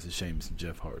apologize to Sheamus and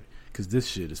Jeff Hardy. Because this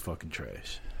shit is fucking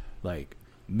trash. Like,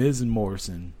 Miz and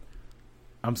Morrison,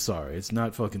 I'm sorry, it's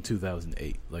not fucking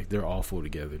 2008. Like, they're awful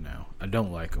together now. I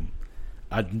don't like them.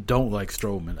 I don't like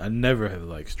Strowman. I never have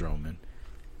liked Strowman.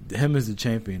 Him as the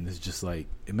champion is just like,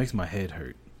 it makes my head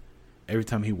hurt every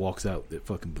time he walks out that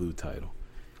fucking blue title.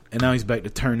 And now he's back to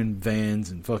turning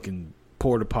vans and fucking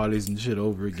porta potties and shit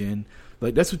over again.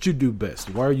 Like, that's what you do best.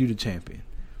 Why are you the champion?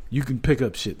 You can pick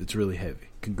up shit that's really heavy.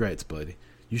 Congrats, buddy.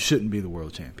 You shouldn't be the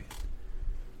world champion.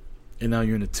 And now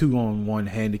you're in a 2-on-1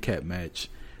 handicap match.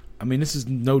 I mean, this is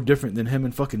no different than him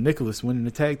and fucking Nicholas winning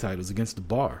the tag titles against the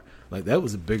Bar. Like, that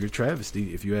was a bigger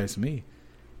travesty, if you ask me.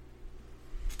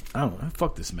 I don't know.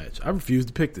 Fuck this match. I refuse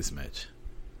to pick this match.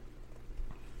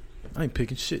 I ain't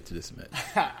picking shit to this match.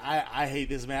 I hate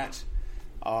this match.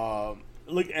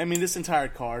 Look, I mean, this entire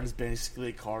card is basically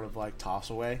a card of, like,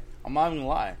 toss away. I'm not even gonna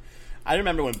lie. I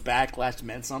remember when Backlash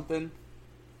meant something.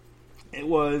 It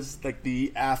was, like,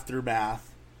 the aftermath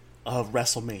of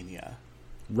WrestleMania.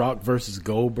 Rock versus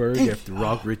Goldberg after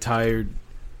Rock retired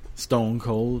Stone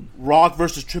Cold. Rock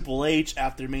versus Triple H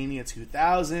after Mania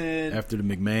 2000. After the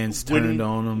McMahons turned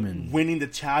on him and winning the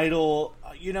title.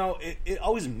 You know, it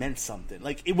always meant something.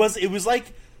 Like it was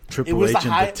like Triple H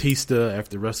and Batista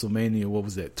after WrestleMania. What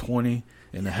was that? 20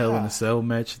 in the Hell in a Cell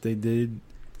match they did.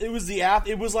 It was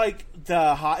like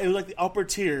the upper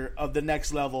tier of the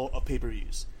next level of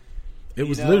pay-per-views. It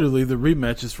was literally the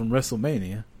rematches from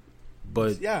WrestleMania.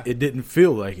 But it didn't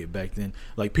feel like it back then.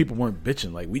 Like, people weren't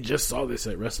bitching. Like, we just saw this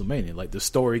at WrestleMania. Like, the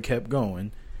story kept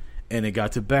going, and it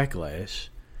got to Backlash.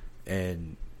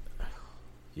 And,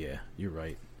 yeah, you're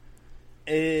right.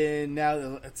 And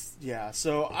now,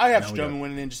 so I have Strowman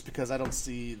winning in just because I don't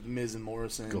see The Miz and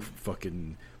Morrison. Go for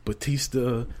fucking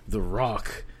Batista, The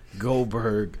Rock,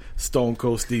 Goldberg, Stone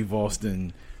Cold Steve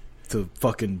Austin to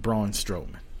fucking Braun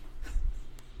Strowman.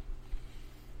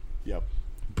 Yep.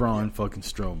 Braun fucking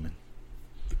Strowman.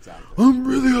 Exactly. I'm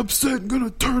really upset and gonna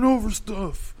turn over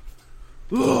stuff.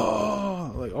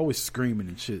 Ugh. Like, always screaming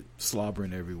and shit,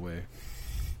 slobbering everywhere.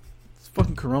 It's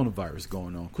fucking coronavirus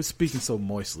going on. Quit speaking so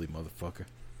moistly, motherfucker.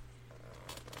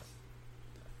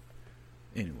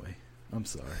 Anyway, I'm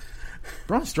sorry.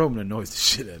 Braun Strowman annoys the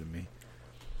shit out of me.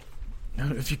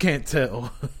 If you can't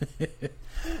tell.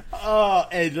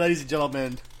 And ladies and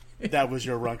gentlemen, that was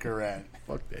your Runker rant.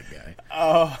 Fuck that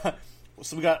guy.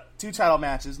 So we got 2 title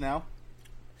matches now.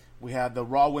 We have the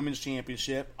Raw Women's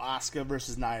Championship, Asuka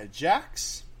versus Nia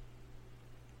Jax.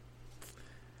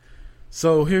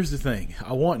 So here's the thing.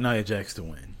 I want Nia Jax to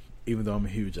win, even though I'm a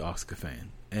huge Asuka fan.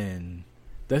 And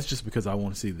that's just because I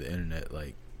want to see the internet,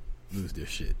 like, lose their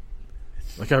shit.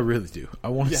 Like, I really do. I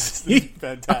want to see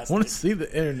fantastic. I want to see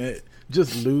the internet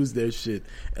just lose their shit.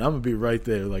 And I'm going to be right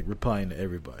there, like, replying to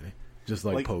everybody. Just,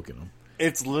 like poking them.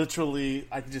 It's literally,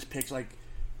 I can just picture, like,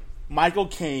 Michael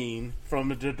Caine from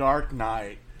The Dark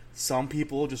Knight. Some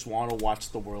people just want to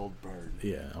watch the world burn.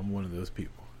 Yeah, I'm one of those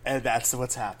people. And that's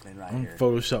what's happening right here.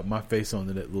 Photoshop my face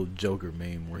onto that little Joker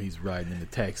meme where he's riding in the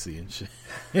taxi and shit.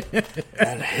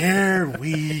 And here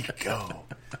we go.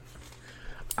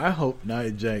 I hope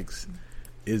Nia Jax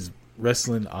is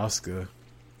wrestling Asuka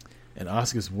and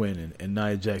Asuka's winning and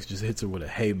Nia Jax just hits her with a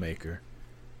haymaker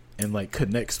and, like,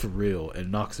 connects for real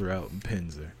and knocks her out and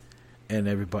pins her. And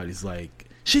everybody's like,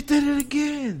 she did it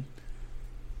again.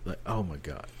 Like, oh my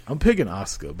god. I'm picking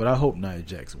Asuka, but I hope Nia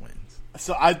Jax wins.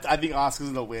 So I think Asuka's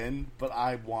gonna win, but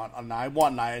I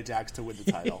want Nia Jax to win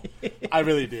the title. I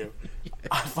really do.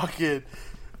 I fucking,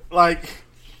 like,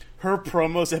 her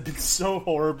promos have been so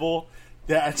horrible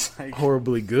that it's like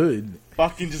horribly good.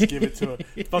 Fucking just give it to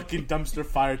a fucking dumpster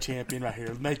fire champion right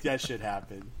here. Make that shit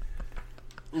happen.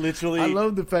 Literally, I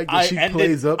love the fact that she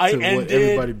plays up to what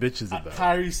everybody bitches about.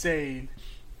 Kairi Sane,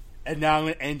 and now I'm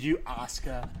gonna end you,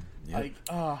 Asuka. Yeah.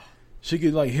 Like, She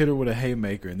could like hit her with a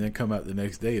haymaker and then come out the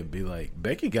next day and be like,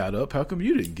 Becky got up. How come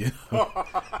you didn't get up?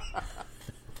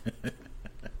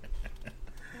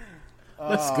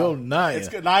 Let's go,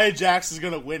 Nia. Nia Jax is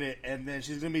going to win it, and then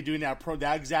she's going to be doing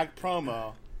that exact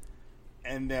promo,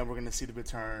 and then we're going to see the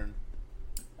return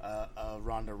of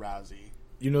Ronda Rousey.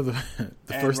 You know, the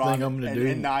first thing I'm going to do.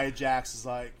 And Nia Jax is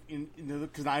like,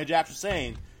 because Nia Jax was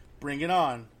saying, bring it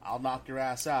on. I'll knock your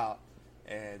ass out.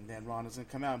 And then Ronda's going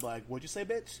to come out and be like, what'd you say,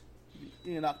 bitch?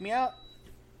 You gonna knock me out?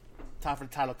 Time for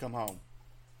the title to come home.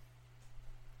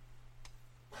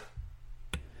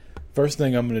 First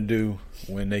thing I'm going to do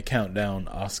when they count down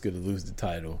Asuka to lose the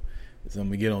title is I'm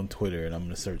going to get on Twitter and I'm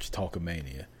going to search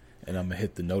Talkamania and I'm going to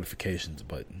hit the notifications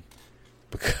button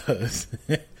because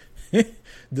the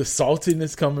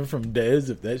saltiness coming from Dez,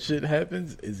 if that shit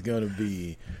happens, is going to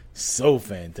be so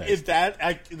fantastic. If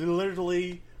that,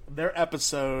 literally, their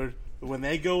episode, when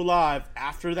they go live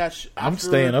after that... I'm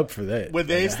staying up for that. When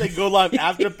they go live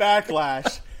after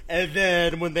Backlash... And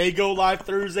then when they go live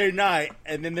Thursday night,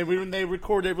 and then when they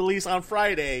record their release on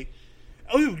Friday,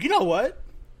 oh, you know what?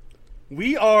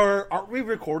 Aren't we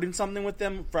recording something with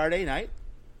them Friday night?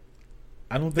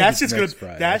 I don't think it's next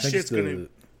Friday. That shit's gonna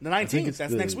the 19th.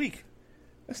 That's next week.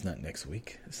 That's not next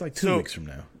week. It's like 2 weeks from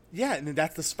now. Yeah, and then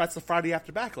that's the Friday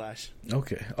after Backlash.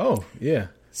 Okay. Oh yeah,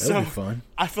 that'll be fun.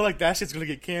 I feel like that shit's gonna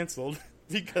get canceled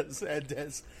because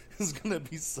Dez is gonna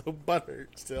be so buttered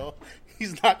still.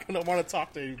 He's not going to want to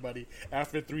talk to anybody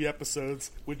after 3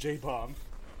 episodes with J-Bomb.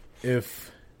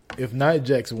 If Nia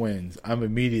Jax wins, I'm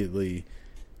immediately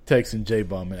texting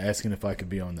J-Bomb and asking if I could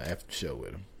be on the after show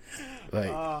with him.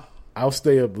 Like, I'll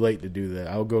stay up late to do that.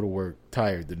 I'll go to work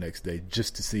tired the next day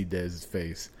just to see Dez's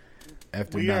face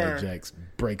after Nia Jax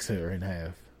breaks her in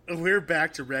half. We're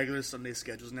back to regular Sunday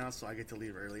schedules now, so I get to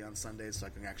leave early on Sundays so I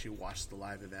can actually watch the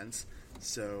live events.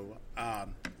 So,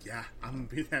 yeah, I'm going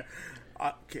to be there.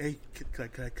 Okay,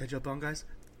 can I jump on, guys?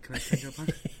 Can I jump on?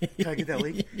 Can I get that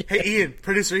link? Hey, Ian,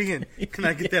 producer Ian, can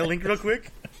I get that link real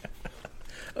quick?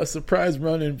 A surprise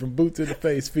run-in from Boot to the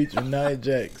Face featuring Nia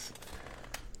Jax.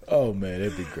 Oh, man,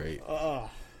 that'd be great.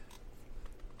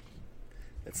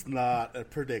 It's not a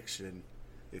prediction.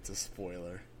 It's a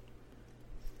spoiler.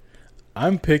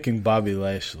 I'm picking Bobby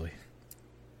Lashley.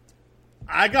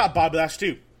 I got Bobby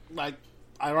Lashley, too. Like,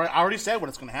 I already said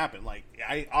what's going to happen. Like,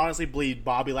 I honestly believe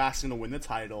Bobby Lashley's going to win the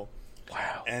title.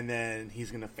 Wow. And then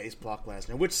he's going to face Brock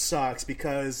Lesnar, which sucks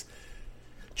because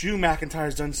Drew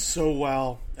McIntyre's done so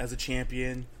well as a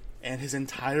champion, and his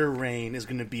entire reign is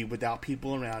going to be without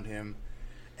people around him,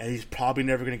 and he's probably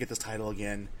never going to get this title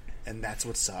again, and that's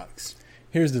what sucks.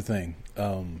 Here's the thing.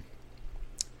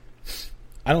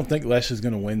 I don't think Lashley's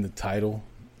going to win the title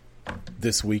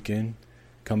this weekend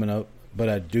coming up. But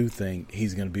I do think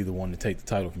he's going to be the one to take the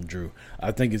title from Drew.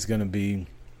 I think it's going to be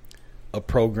a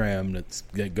program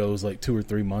that goes like 2 or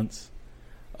 3 months.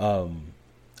 I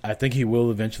think he will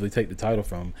eventually take the title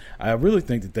from him. I really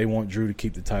think that they want Drew to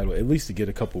keep the title, at least to get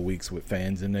a couple weeks with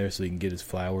fans in there so he can get his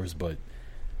flowers. But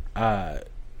I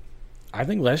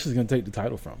think Lashley's going to take the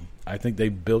title from him. I think they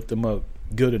built him up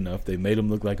good enough. They made him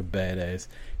look like a badass.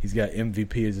 He's got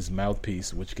MVP as his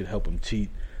mouthpiece, which could help him cheat.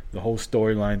 The whole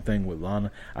storyline thing with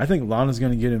Lana. I think Lana's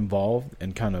going to get involved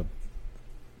and kind of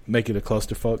make it a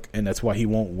clusterfuck, and that's why he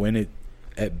won't win it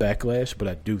at Backlash, but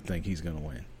I do think he's going to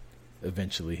win.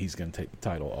 Eventually, he's going to take the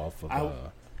title off of...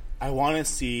 I want to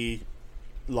see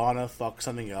Lana fuck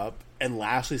something up and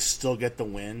Lashley still get the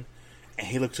win, and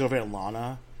he looks over at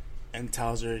Lana and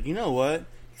tells her, you know what?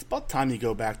 It's about time you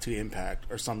go back to Impact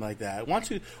or something like that.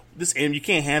 You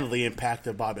can't handle the impact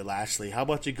of Bobby Lashley. How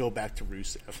about you go back to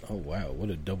Rusev? Oh, wow. What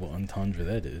a double entendre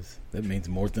that is. That means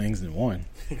more things than one.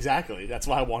 Exactly. That's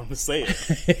why I want him to say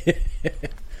it.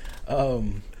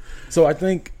 So I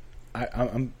think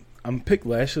I'm pick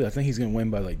Lashley. I think he's going to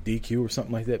win by like DQ or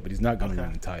something like that, but he's not going to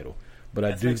win the title. But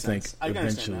I do think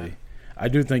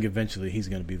eventually he's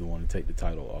going to be the one to take the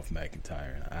title off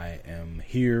McIntyre. And I am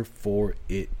here for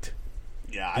it.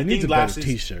 Yeah, I think Lashley's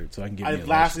T-shirt, so I can get me a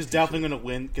Lashley's definitely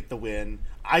going to get the win.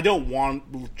 I don't want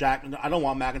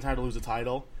McIntyre to lose the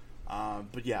title,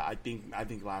 but yeah, I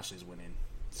think Lashley's winning.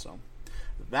 So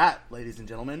that, ladies and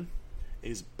gentlemen,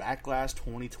 is Backlash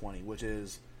 2020, which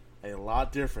is a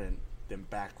lot different than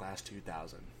Backlash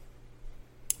 2000.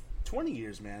 20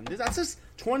 years, man. That's just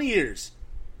 20 years,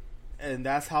 and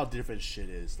that's how different shit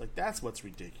is. Like, that's what's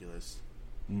ridiculous.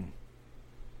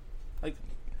 Like.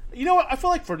 You know what? I feel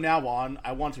like from now on,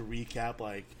 I want to recap,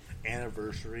 like,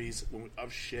 anniversaries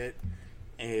of shit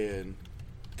and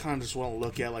kind of just want to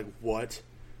look at, like, what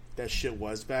that shit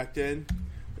was back then.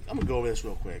 I'm going to go over this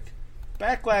real quick.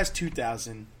 Backlash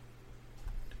 2000.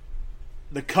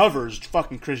 the cover's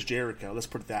fucking Chris Jericho. Let's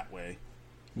put it that way.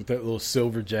 With that little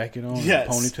silver jacket on, Yes.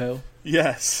 and ponytail.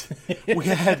 Yes. We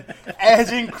had Edge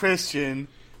and Christian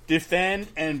defend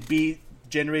and beat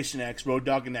Generation X, Road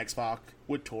Dogg and X-Pac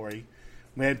with Tori.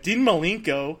 We had Dean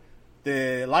Malenko,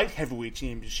 the light heavyweight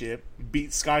championship,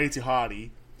 beat Scotty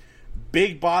Tuhati.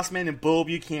 Big Boss Man and Bull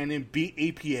Buchanan beat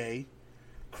APA.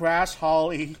 Crash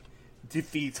Holly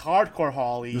defeats Hardcore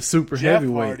Holly. The super Jeff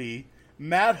heavyweight. Hardy,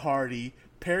 Matt Hardy,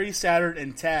 Perry Saturn,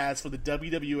 and Taz for the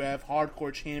WWF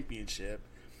Hardcore Championship.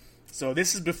 So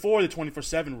this is before the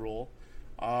 24/7 rule.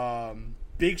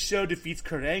 Big Show defeats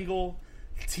Kurt Angle.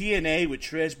 TNA with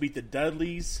Trish beat the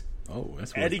Dudleys. Oh,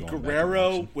 that's Eddie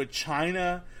Guerrero with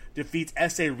China defeats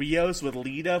S.A. Rios with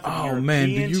Lita for the European man,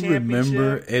 do you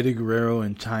remember Championship. Eddie Guerrero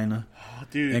and China?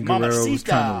 Dude, And Guerrero was Mamacita.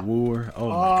 trying to woo her. Oh,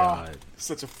 my God.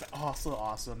 So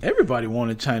awesome. Everybody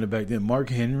wanted China back then. Mark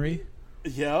Henry.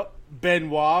 Yep.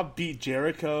 Benoit beat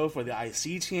Jericho for the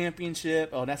IC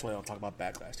Championship. Oh, that's why I don't talk about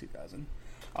Backlash 2000.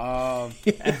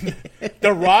 And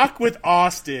The Rock with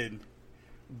Austin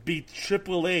beat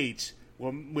Triple H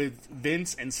with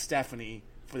Vince and Stephanie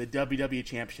for the WWE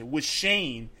Championship with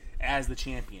Shane as the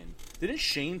champion. Didn't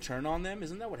Shane turn on them?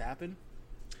 Isn't that what happened?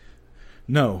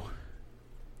 No.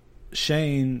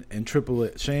 Shane and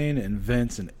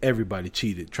Vince and everybody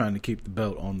cheated trying to keep the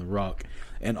belt on The Rock.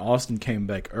 And Austin came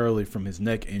back early from his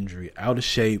neck injury, out of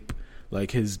shape.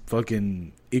 Like, his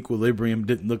fucking equilibrium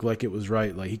didn't look like it was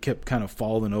right. Like, he kept kind of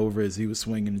falling over as he was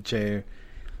swinging the chair.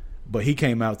 But he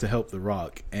came out to help The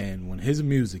Rock. And when his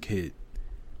music hit,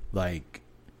 like,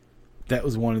 that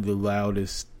was one of the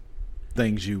loudest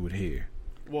things you would hear.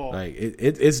 Well, Like,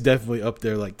 it's definitely up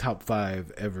there, like, top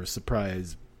 5 ever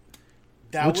surprise.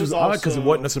 that Which was odd because it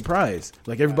wasn't a surprise.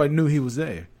 Like, everybody knew he was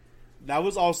there. That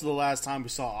was also the last time we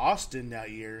saw Austin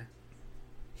that year.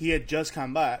 He had just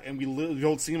come back, and we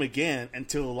don't see him again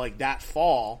until like that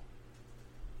fall,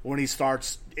 when he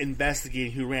starts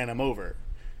investigating who ran him over,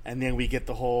 and then we get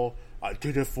the whole "I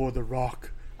did it for The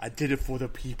Rock, I did it for the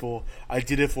people, I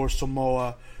did it for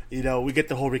Samoa." You know, we get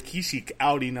the whole Rikishi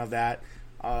outing of that,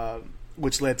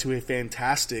 which led to a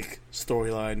fantastic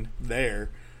storyline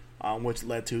there, which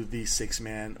led to the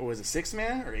 6-man, or was it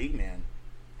 6-man or 8-man?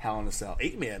 Hell in a Cell,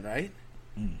 8-man, right?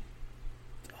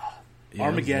 Yeah,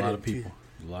 Armageddon, a lot of too. people.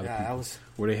 A lot Yeah, of that people. was-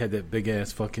 Where they had that big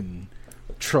ass fucking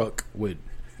truck with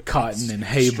cotton and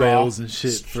hay Straw. bales and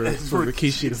shit for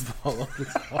Rikishi to fall off the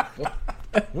top.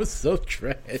 That was so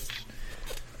trash.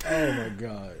 Oh my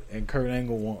god. And Kurt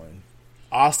Angle won.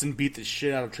 Austin beat the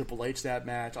shit out of Triple H that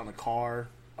match on the car.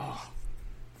 Oh,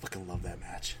 fucking love that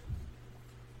match.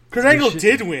 Kurt Angle shit.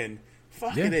 did win.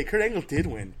 Fucking Yeah. A, Kurt Angle did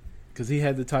win. Because he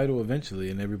had the title eventually,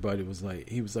 and everybody was like,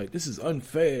 this is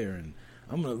unfair, and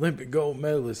I'm an Olympic gold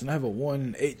medalist, and I have a 1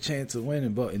 in 8 chance of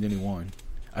winning, and then he won.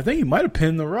 I think he might have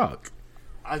pinned The Rock.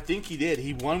 I think he did.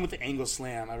 He won with the Angle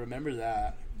Slam. I remember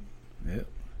that. Yep.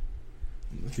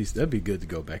 At least that'd be good to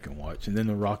go back and watch. And then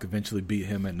The Rock eventually beat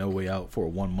him at No Way Out for a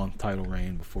 1-month title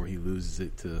reign before he loses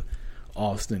it to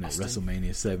Austin at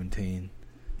WrestleMania 17.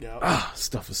 Yeah.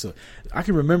 Stuff was so... I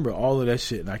can remember all of that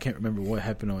shit, and I can't remember what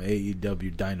happened on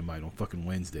AEW Dynamite on fucking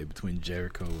Wednesday between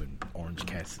Jericho and Orange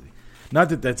Cassidy. Not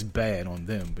that that's bad on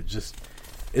them, but just...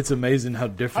 It's amazing how How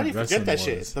different do you wrestling forget that was.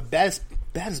 shit? It's the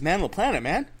baddest man on the planet,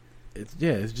 man. It's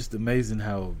just amazing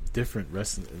how different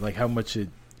wrestling... Like, how much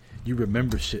you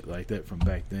remember shit like that from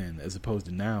back then, as opposed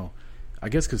to now. I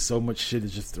guess because so much shit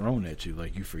is just thrown at you,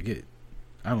 like, you forget.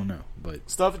 I don't know, but...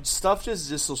 Stuff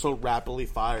just so rapidly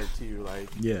fired to you. Like,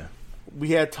 Yeah. we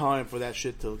had time for that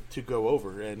shit to go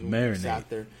over, and we Marinate. sat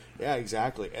there. Yeah,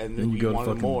 exactly. And Then then you we go to wanted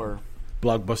fucking more.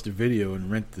 Blockbuster Video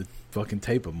and rent the fucking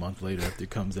tape a month later after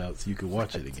it comes out so you could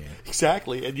watch it again.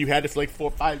 Exactly, and you had it for like 4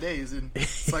 or 5 days, and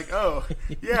it's like, oh,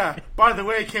 yeah. By the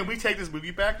way, can we take this movie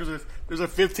back? There's a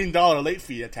 $15 late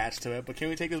fee attached to it, but can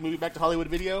we take this movie back to Hollywood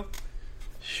Video?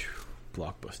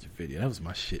 Blockbuster Video, that was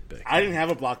my shit back I then. didn't have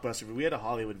a Blockbuster, but we had a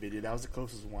Hollywood Video. That was the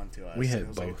closest one to us. We had it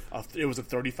was both. It was a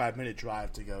 35-minute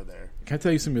drive to go there. Can I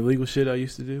tell you some illegal shit I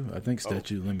used to do? I think Oh,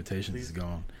 statute of limitations is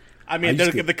gone. I mean,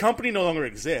 used to- the company no longer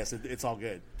exists. It's all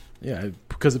good. Yeah,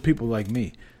 because of people like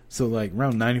me. So, like,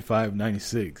 around 95,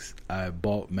 96, I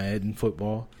bought Madden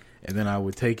football, and then I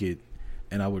would take it,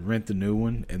 and I would rent the new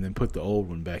one, and then put the old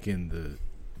one back in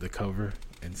the cover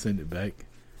and send it back.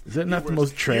 Is that not the worse.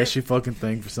 most trashy fucking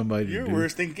thing for somebody to You're do?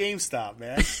 worse than GameStop,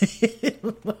 man.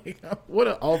 Like, what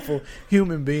an awful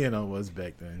human being I was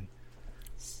back then.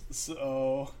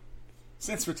 So,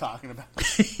 since we're talking about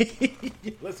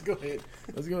Let's go ahead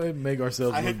and make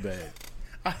ourselves look bad.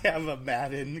 I have a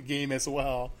Madden game as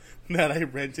well that I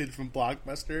rented from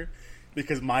Blockbuster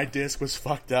because my disc was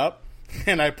fucked up.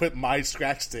 and I put my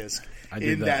scratch disc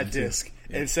in that disc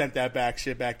Yeah. and sent that back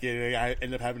in. And I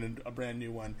ended up having a brand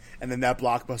new one. And then that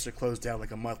Blockbuster closed down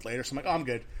like a month later. So I'm like, oh, I'm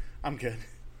good.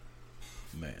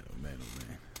 Man, oh man, oh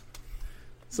man.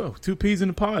 So, 2 peas in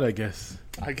the pod, I guess.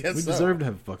 I guess we so. deserve to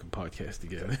have a fucking podcast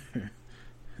together.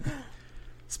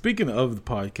 Speaking of the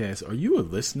podcast, are you a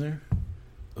listener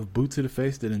of Boot to the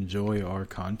Face that enjoy our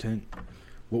content?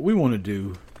 What we want to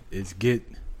do is get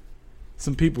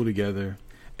some people together.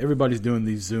 Everybody's doing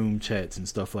these Zoom chats and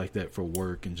stuff like that for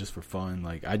work and just for fun.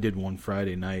 Like, I did one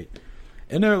Friday night,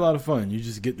 and they're a lot of fun. You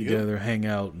just get together, hang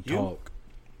out, and talk.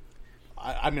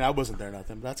 I mean, I wasn't there or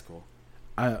nothing, but that's cool.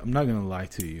 I'm not going to lie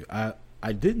to you.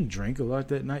 I didn't drink a lot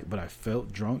that night, but I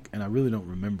felt drunk, and I really don't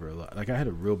remember a lot. Like, I had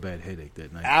a real bad headache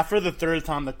that night. After the third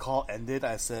time the call ended,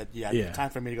 I said, yeah. Time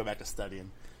for me to go back to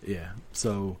studying. Yeah.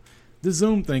 So, the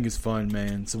Zoom thing is fun,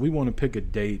 man. So, we want to pick a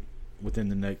date within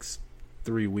the next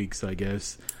 3 weeks, I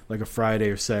guess. Like a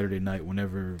Friday or Saturday night,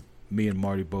 whenever me and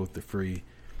Marty both are free.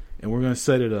 And we're going to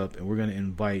set it up, and we're going to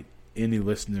invite any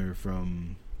listener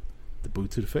from the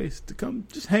Boot to the Face to come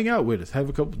just hang out with us, have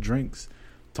a couple drinks,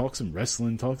 talk some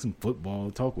wrestling, talk some football,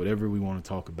 talk whatever we want to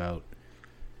talk about.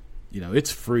 You know,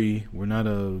 it's free. We're not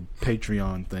a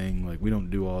Patreon thing. Like, we don't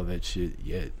do all that shit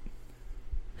yet.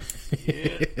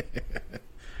 Yeah.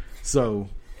 So,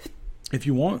 if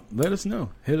you want, let us know.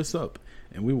 Hit us up,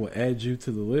 and we will add you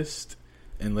to the list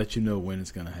and let you know when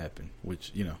it's going to happen,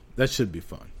 which, you know, that should be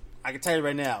fun. I can tell you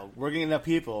right now, we're getting enough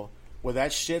people where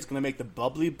that shit's going to make the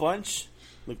bubbly bunch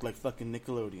look like fucking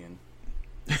Nickelodeon.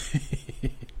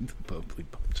 The bubbly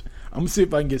bunch. I'm going to see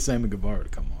if I can get Sammy Guevara to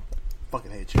come on.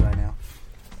 Fucking hate you right now.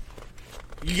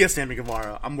 You get Sammy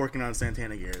Guevara. I'm working on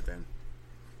Santana Garrett then.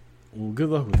 Well, good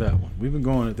luck with that one. We've been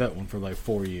going at that one for like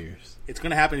 4 years. It's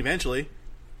going to happen eventually.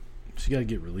 She got to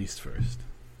get released first.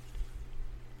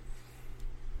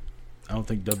 I don't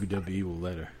think WWE will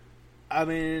let her. I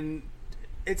mean,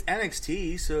 it's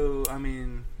NXT, so, I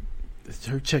mean...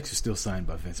 Her checks are still signed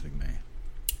by Vince McMahon.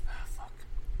 Fuck.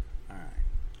 Alright.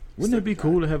 Wouldn't it be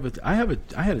cool to have I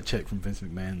had a check from Vince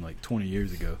McMahon like 20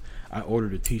 years ago. I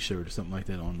ordered a T-shirt or something like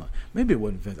that online. Maybe it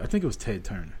wasn't Vince. I think it was Ted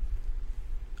Turner.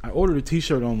 I ordered a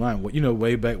T-shirt online. You know,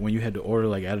 way back when you had to order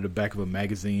like out of the back of a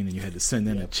magazine and you had to send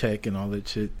in a check and all that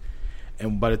shit.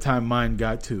 And by the time mine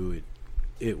got to it,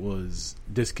 it was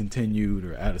discontinued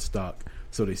or out of stock.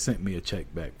 So they sent me a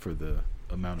check back for the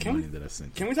amount of money that I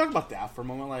sent. Can we talk about that for a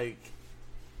moment? Like,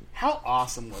 how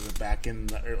awesome was it back in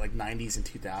the 90s and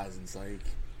 2000s? Like,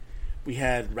 we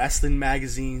had wrestling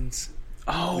magazines.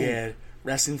 Oh, we had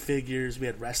wrestling figures. We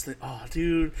had wrestling. Oh,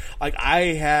 dude! Like,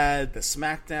 I had the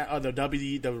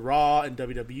SmackDown, the Raw and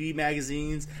WWE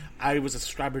magazines. I was a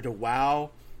subscriber to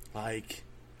WoW. Like,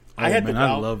 I had the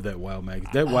WoW. I love that WoW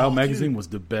magazine. That WoW magazine was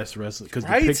the best wrestling because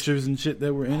the pictures and shit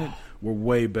that were in it were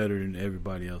way better than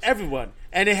everybody else. Everyone,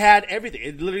 and it had everything.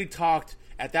 It literally talked.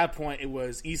 At that point, it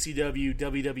was ECW,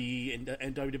 WWE,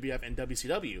 and WWF and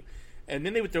WCW. And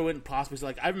then they would throw in possibly,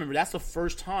 like, I remember that's the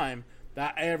first time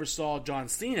that I ever saw John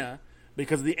Cena,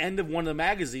 because the end of one of the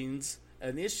magazines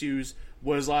and issues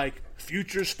was like,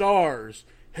 future stars,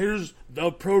 here's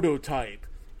the prototype.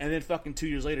 And then fucking 2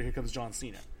 years later, here comes John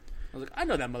Cena. I was like, I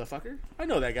know that motherfucker. I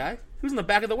know that guy. Who's in the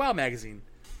back of the WoW magazine?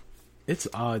 It's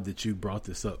odd that you brought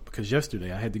this up, because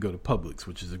yesterday I had to go to Publix,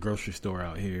 which is a grocery store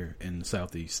out here in the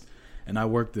Southeast. And I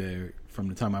worked there from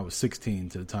the time I was 16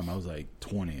 to the time I was like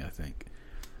 20, I think.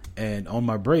 And on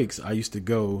my breaks, I used to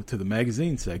go to the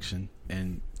magazine section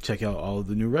and check out all of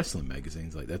the new wrestling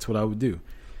magazines. Like, that's what I would do.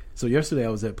 So yesterday I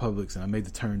was at Publix and I made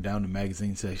the turn down the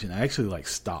magazine section. I actually like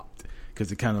stopped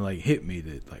because it kind of like hit me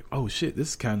that like, oh shit, this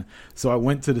is kind of. So I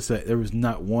went to the set. There was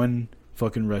not one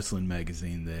fucking wrestling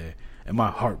magazine there, and my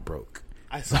heart broke.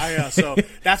 So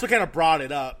that's what kind of brought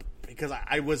it up, because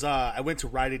I went to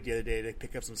Rite Aid the other day to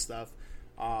pick up some stuff.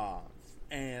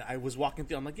 And I was walking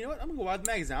through. I'm like, you know what? I'm going to go out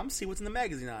the magazine. I'm going to see what's in the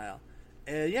magazine aisle.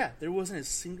 And yeah, there wasn't a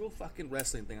single fucking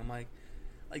wrestling thing. I'm like,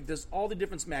 there's all the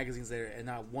different magazines there and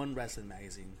not one wrestling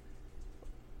magazine.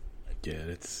 Yeah,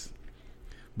 that's...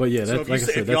 But yeah, so that's like I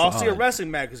said, if y'all see a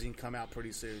wrestling magazine come out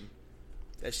pretty soon,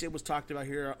 that shit was talked about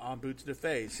here on Boot to the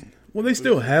Face. Well, they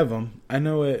still have them. I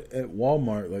know at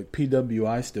Walmart, like,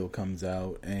 PWI still comes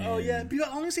out. And oh, yeah.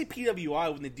 I only say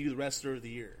PWI when they do the Wrestler of the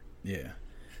Year. Yeah.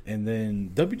 And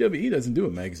then WWE doesn't do a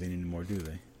magazine anymore, do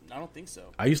they? I don't think so.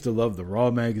 I used to love the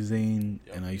Raw magazine,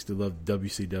 and I used to love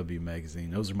WCW magazine.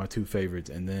 Those are my two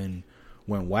favorites. And then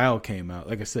when WoW came out,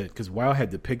 like I said, because WoW had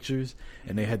the pictures,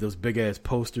 and they had those big-ass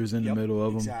posters in the middle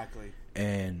of them. Exactly.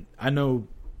 And I know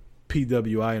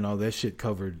PWI and all that shit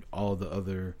covered all the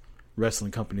other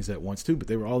wrestling companies at once, too, but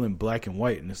they were all in black and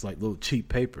white, and it's like little cheap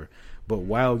paper. But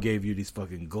WoW gave you these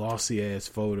fucking glossy ass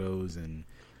photos and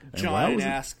giant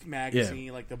ass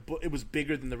magazine. Like it was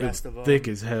bigger than the rest of them. Thick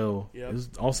as hell. Yep. It was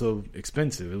also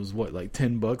expensive. It was what, like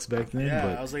 $10 back then. Yeah,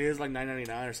 but I was like, it was like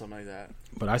 $9.99 or something like that.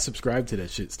 But I subscribed to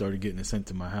that shit. Started getting it sent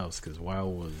to my house because WoW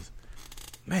was,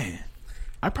 man.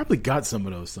 I probably got some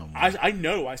of those somewhere. I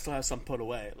know I still have some put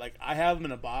away. Like I have them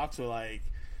in a box with like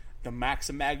the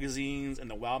Maxim magazines and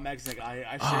the WoW magazine. Like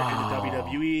I share in the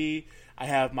WWE. I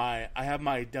have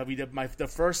the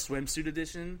first swimsuit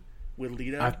edition with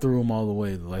Lita. I threw them all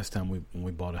away the last time when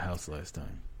we bought a house last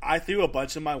time. I threw a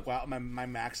bunch of my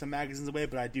Maxim magazines away,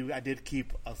 but I did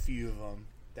keep a few of them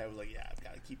that was like, yeah, I've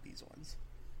got to keep these ones.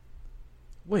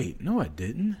 Wait, no, I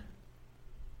didn't.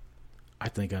 I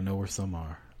think I know where some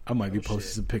are. I might be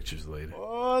posting some pictures later.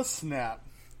 Oh, snap.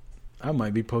 I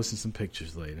might be posting some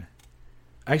pictures later.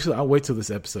 Actually, I'll wait till this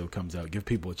episode comes out, give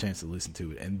people a chance to listen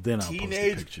to it, and then I'll post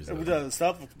the pictures. The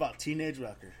stuff about Teenage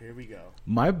Rucker. Here we go.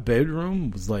 My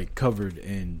bedroom was like covered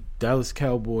in Dallas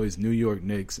Cowboys, New York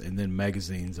Knicks, and then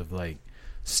magazines of like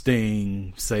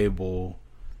Sting, Sable,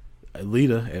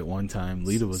 Lita at one time.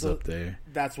 Lita was up there.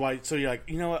 That's why. So you're like,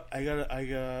 you know what? I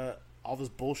got all this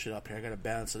bullshit up here. I got to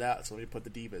balance it out. So let me put the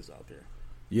divas up here.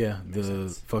 Yeah, the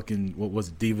fucking, what was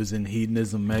it, Divas in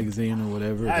Hedonism magazine or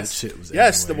whatever. That shit was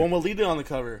yes, everywhere. the one with Lita on the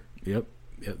cover. Yep,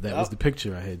 that was the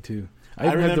picture I had too. I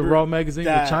even had the Raw magazine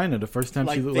with China the first time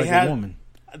she looked like a woman.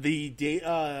 The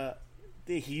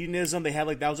Hedonism, they had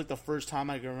like, that was like the first time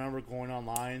I can remember going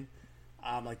online.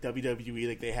 Like WWE,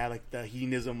 like they had like the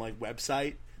Hedonism like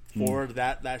website for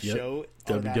that show.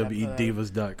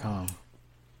 WWEDivas.com.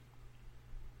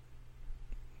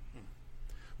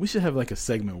 We should have like a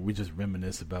segment where we just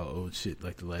reminisce about old shit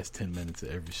like the last 10 minutes of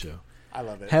every show. I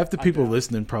love it. Half the people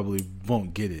listening probably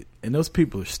won't get it. And those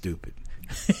people are stupid.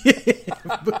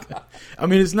 I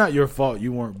mean, it's not your fault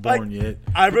you weren't born yet.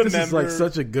 I remember. This is like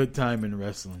such a good time in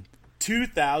wrestling.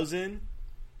 2000.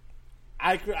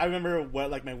 I remember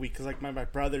what like my week, because like my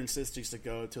brother and sister used to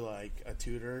go to like a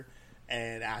Tudor,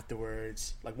 and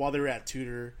afterwards, like while they were at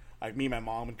Tudor, like me and my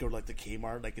mom would go to like the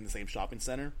Kmart, like in the same shopping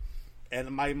center. And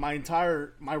my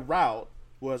route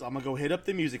was, I'm gonna go hit up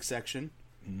the music section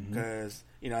because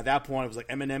at that point it was like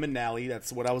Eminem and Nally.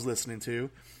 That's what I was listening to.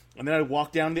 And then I'd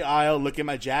walk down the aisle, look at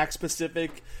my Jakks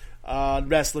Pacific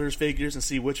wrestlers figures, and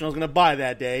see which one I was gonna buy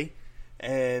that day.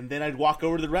 And then I'd walk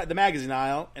over to the magazine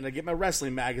aisle and I'd get my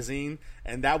wrestling magazine,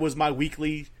 and that was my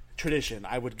weekly tradition.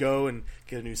 I would go and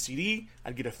get a new CD,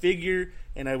 I'd get a figure,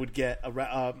 and I would get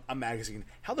a magazine.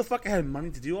 How the fuck I had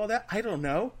money to do all that? I don't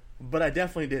know, but I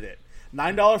definitely did it.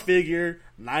 $9 figure,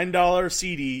 $9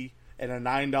 CD, and a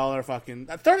 $9 fucking...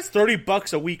 That's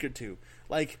 $30 a week or two.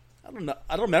 Like, I don't know.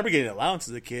 I don't remember getting an allowance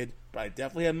as a kid, but I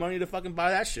definitely had money to fucking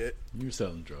buy that shit. You were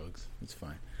selling drugs. It's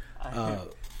fine.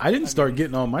 I didn't start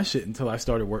getting all my shit until I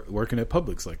started working at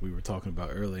Publix, like we were talking about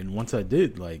earlier. And once I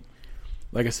did, like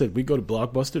I said, we go to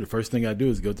Blockbuster. The first thing I do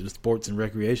is go to the Sports and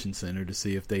Recreation Center to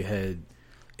see if they had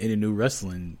any new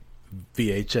wrestling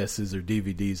VHSs or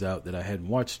DVDs out that I hadn't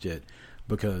watched yet,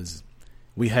 because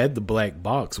we had the black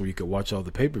box where you could watch all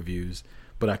the pay-per-views,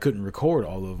 but I couldn't record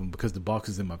all of them because the box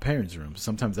is in my parents' room.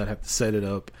 Sometimes I'd have to set it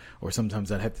up, or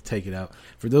sometimes I'd have to take it out.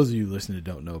 For those of you listening that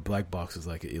don't know, black box is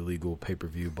like an illegal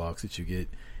pay-per-view box that you get,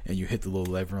 and you hit the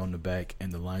little lever on the back,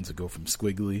 and the lines will go from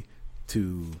squiggly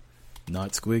to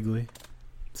not squiggly.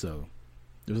 So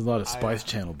there was a lot of Spice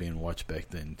Channel being watched back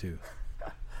then too.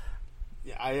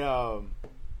 Yeah,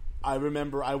 I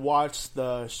remember I watched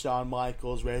the Shawn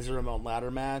Michaels Razor Ramon ladder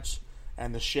match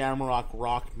and the Shamrock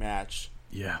Rock match,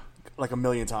 like a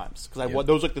million times, because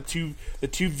those were like the two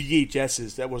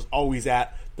VHSs that was always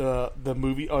at the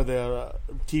movie or the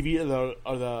TV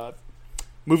or the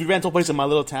movie rental place in my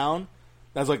little town.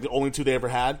 That's like the only two they ever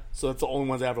had, so that's the only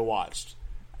ones I ever watched.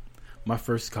 My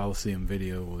first Coliseum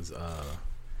video was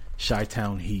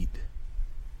Chi-Town Heat,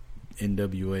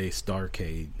 NWA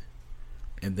Starrcade,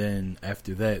 and then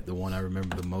after that, the one I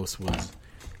remember the most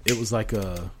was like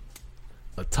a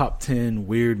top 10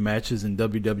 weird matches in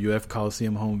WWF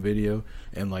Coliseum home video,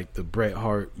 and like the Bret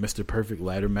Hart Mr. Perfect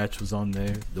ladder match was on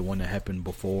there, the one that happened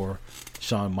before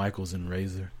Shawn Michaels and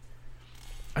Razor.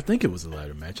 I think it was a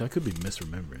ladder match. I could be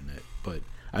misremembering that, but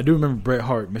I do remember Bret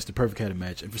Hart Mr. Perfect had a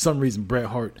match, and for some reason Bret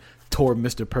Hart tore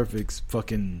Mr. Perfect's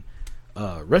fucking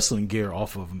wrestling gear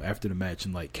off of him after the match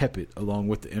and like kept it along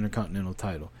with the Intercontinental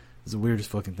title. It's the weirdest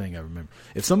fucking thing I remember.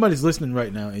 If somebody's listening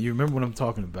right now and you remember what I'm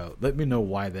talking about, let me know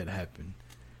why that happened.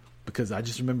 Because I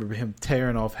just remember him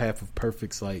tearing off half of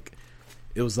Perfect's, like,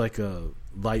 it was like a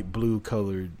light blue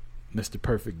colored Mr.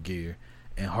 Perfect gear,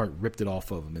 and Hart ripped it off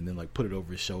of him and then like put it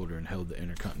over his shoulder and held the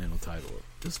Intercontinental title up.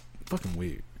 Just fucking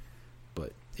weird.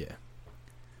 But yeah.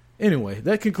 Anyway,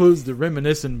 that concludes the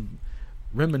reminiscent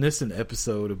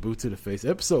episode of Boot to the Face,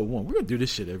 episode 1. We're gonna do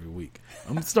this shit every week.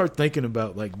 I'm gonna start thinking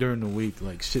about like during the week,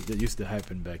 like shit that used to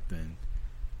happen back then.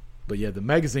 But yeah, the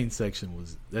magazine section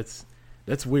was that's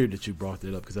weird that you brought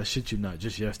that up because I shit you not,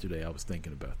 just yesterday I was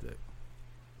thinking about that.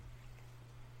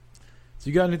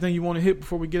 So you got anything you want to hit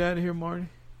before we get out of here, Marty?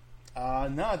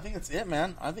 No, I think that's it,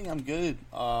 man. I think I'm good.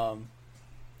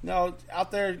 No,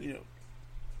 out there,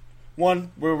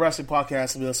 one, we're a wrestling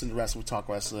podcast. We listen to wrestling, we talk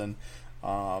wrestling.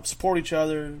 Support each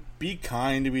other. Be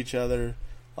kind to each other.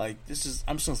 Like, I'm just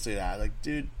gonna say that. Like,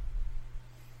 dude,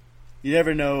 you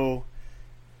never know.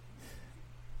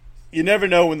 You never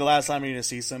know when the last time you're gonna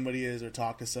see somebody is or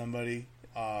talk to somebody.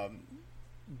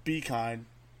 Be kind.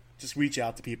 Just reach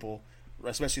out to people,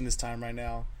 especially in this time right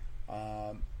now.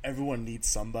 Everyone needs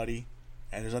somebody,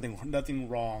 and there's nothing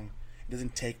wrong. It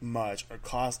doesn't take much or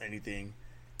cost anything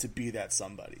to be that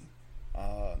somebody.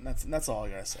 That's all I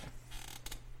gotta say.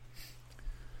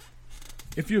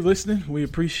 If you're listening, we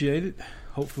appreciate it.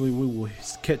 Hopefully we will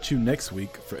catch you next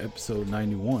week for episode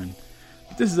 91.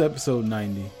 This is episode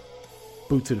 90.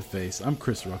 Boot to the Face. I'm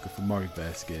Chris Rucker for Marty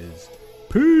Vasquez.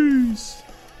 Peace.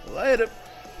 Later.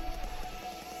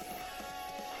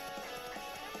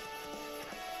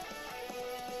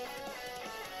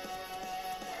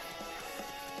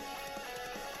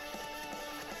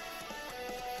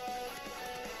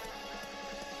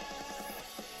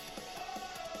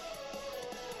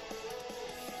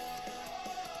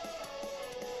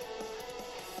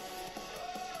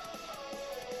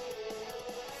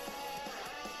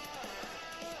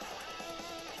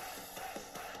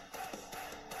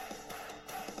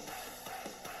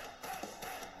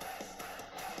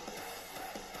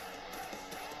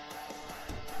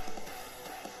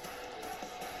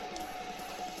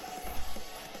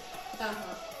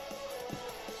 Uh-huh.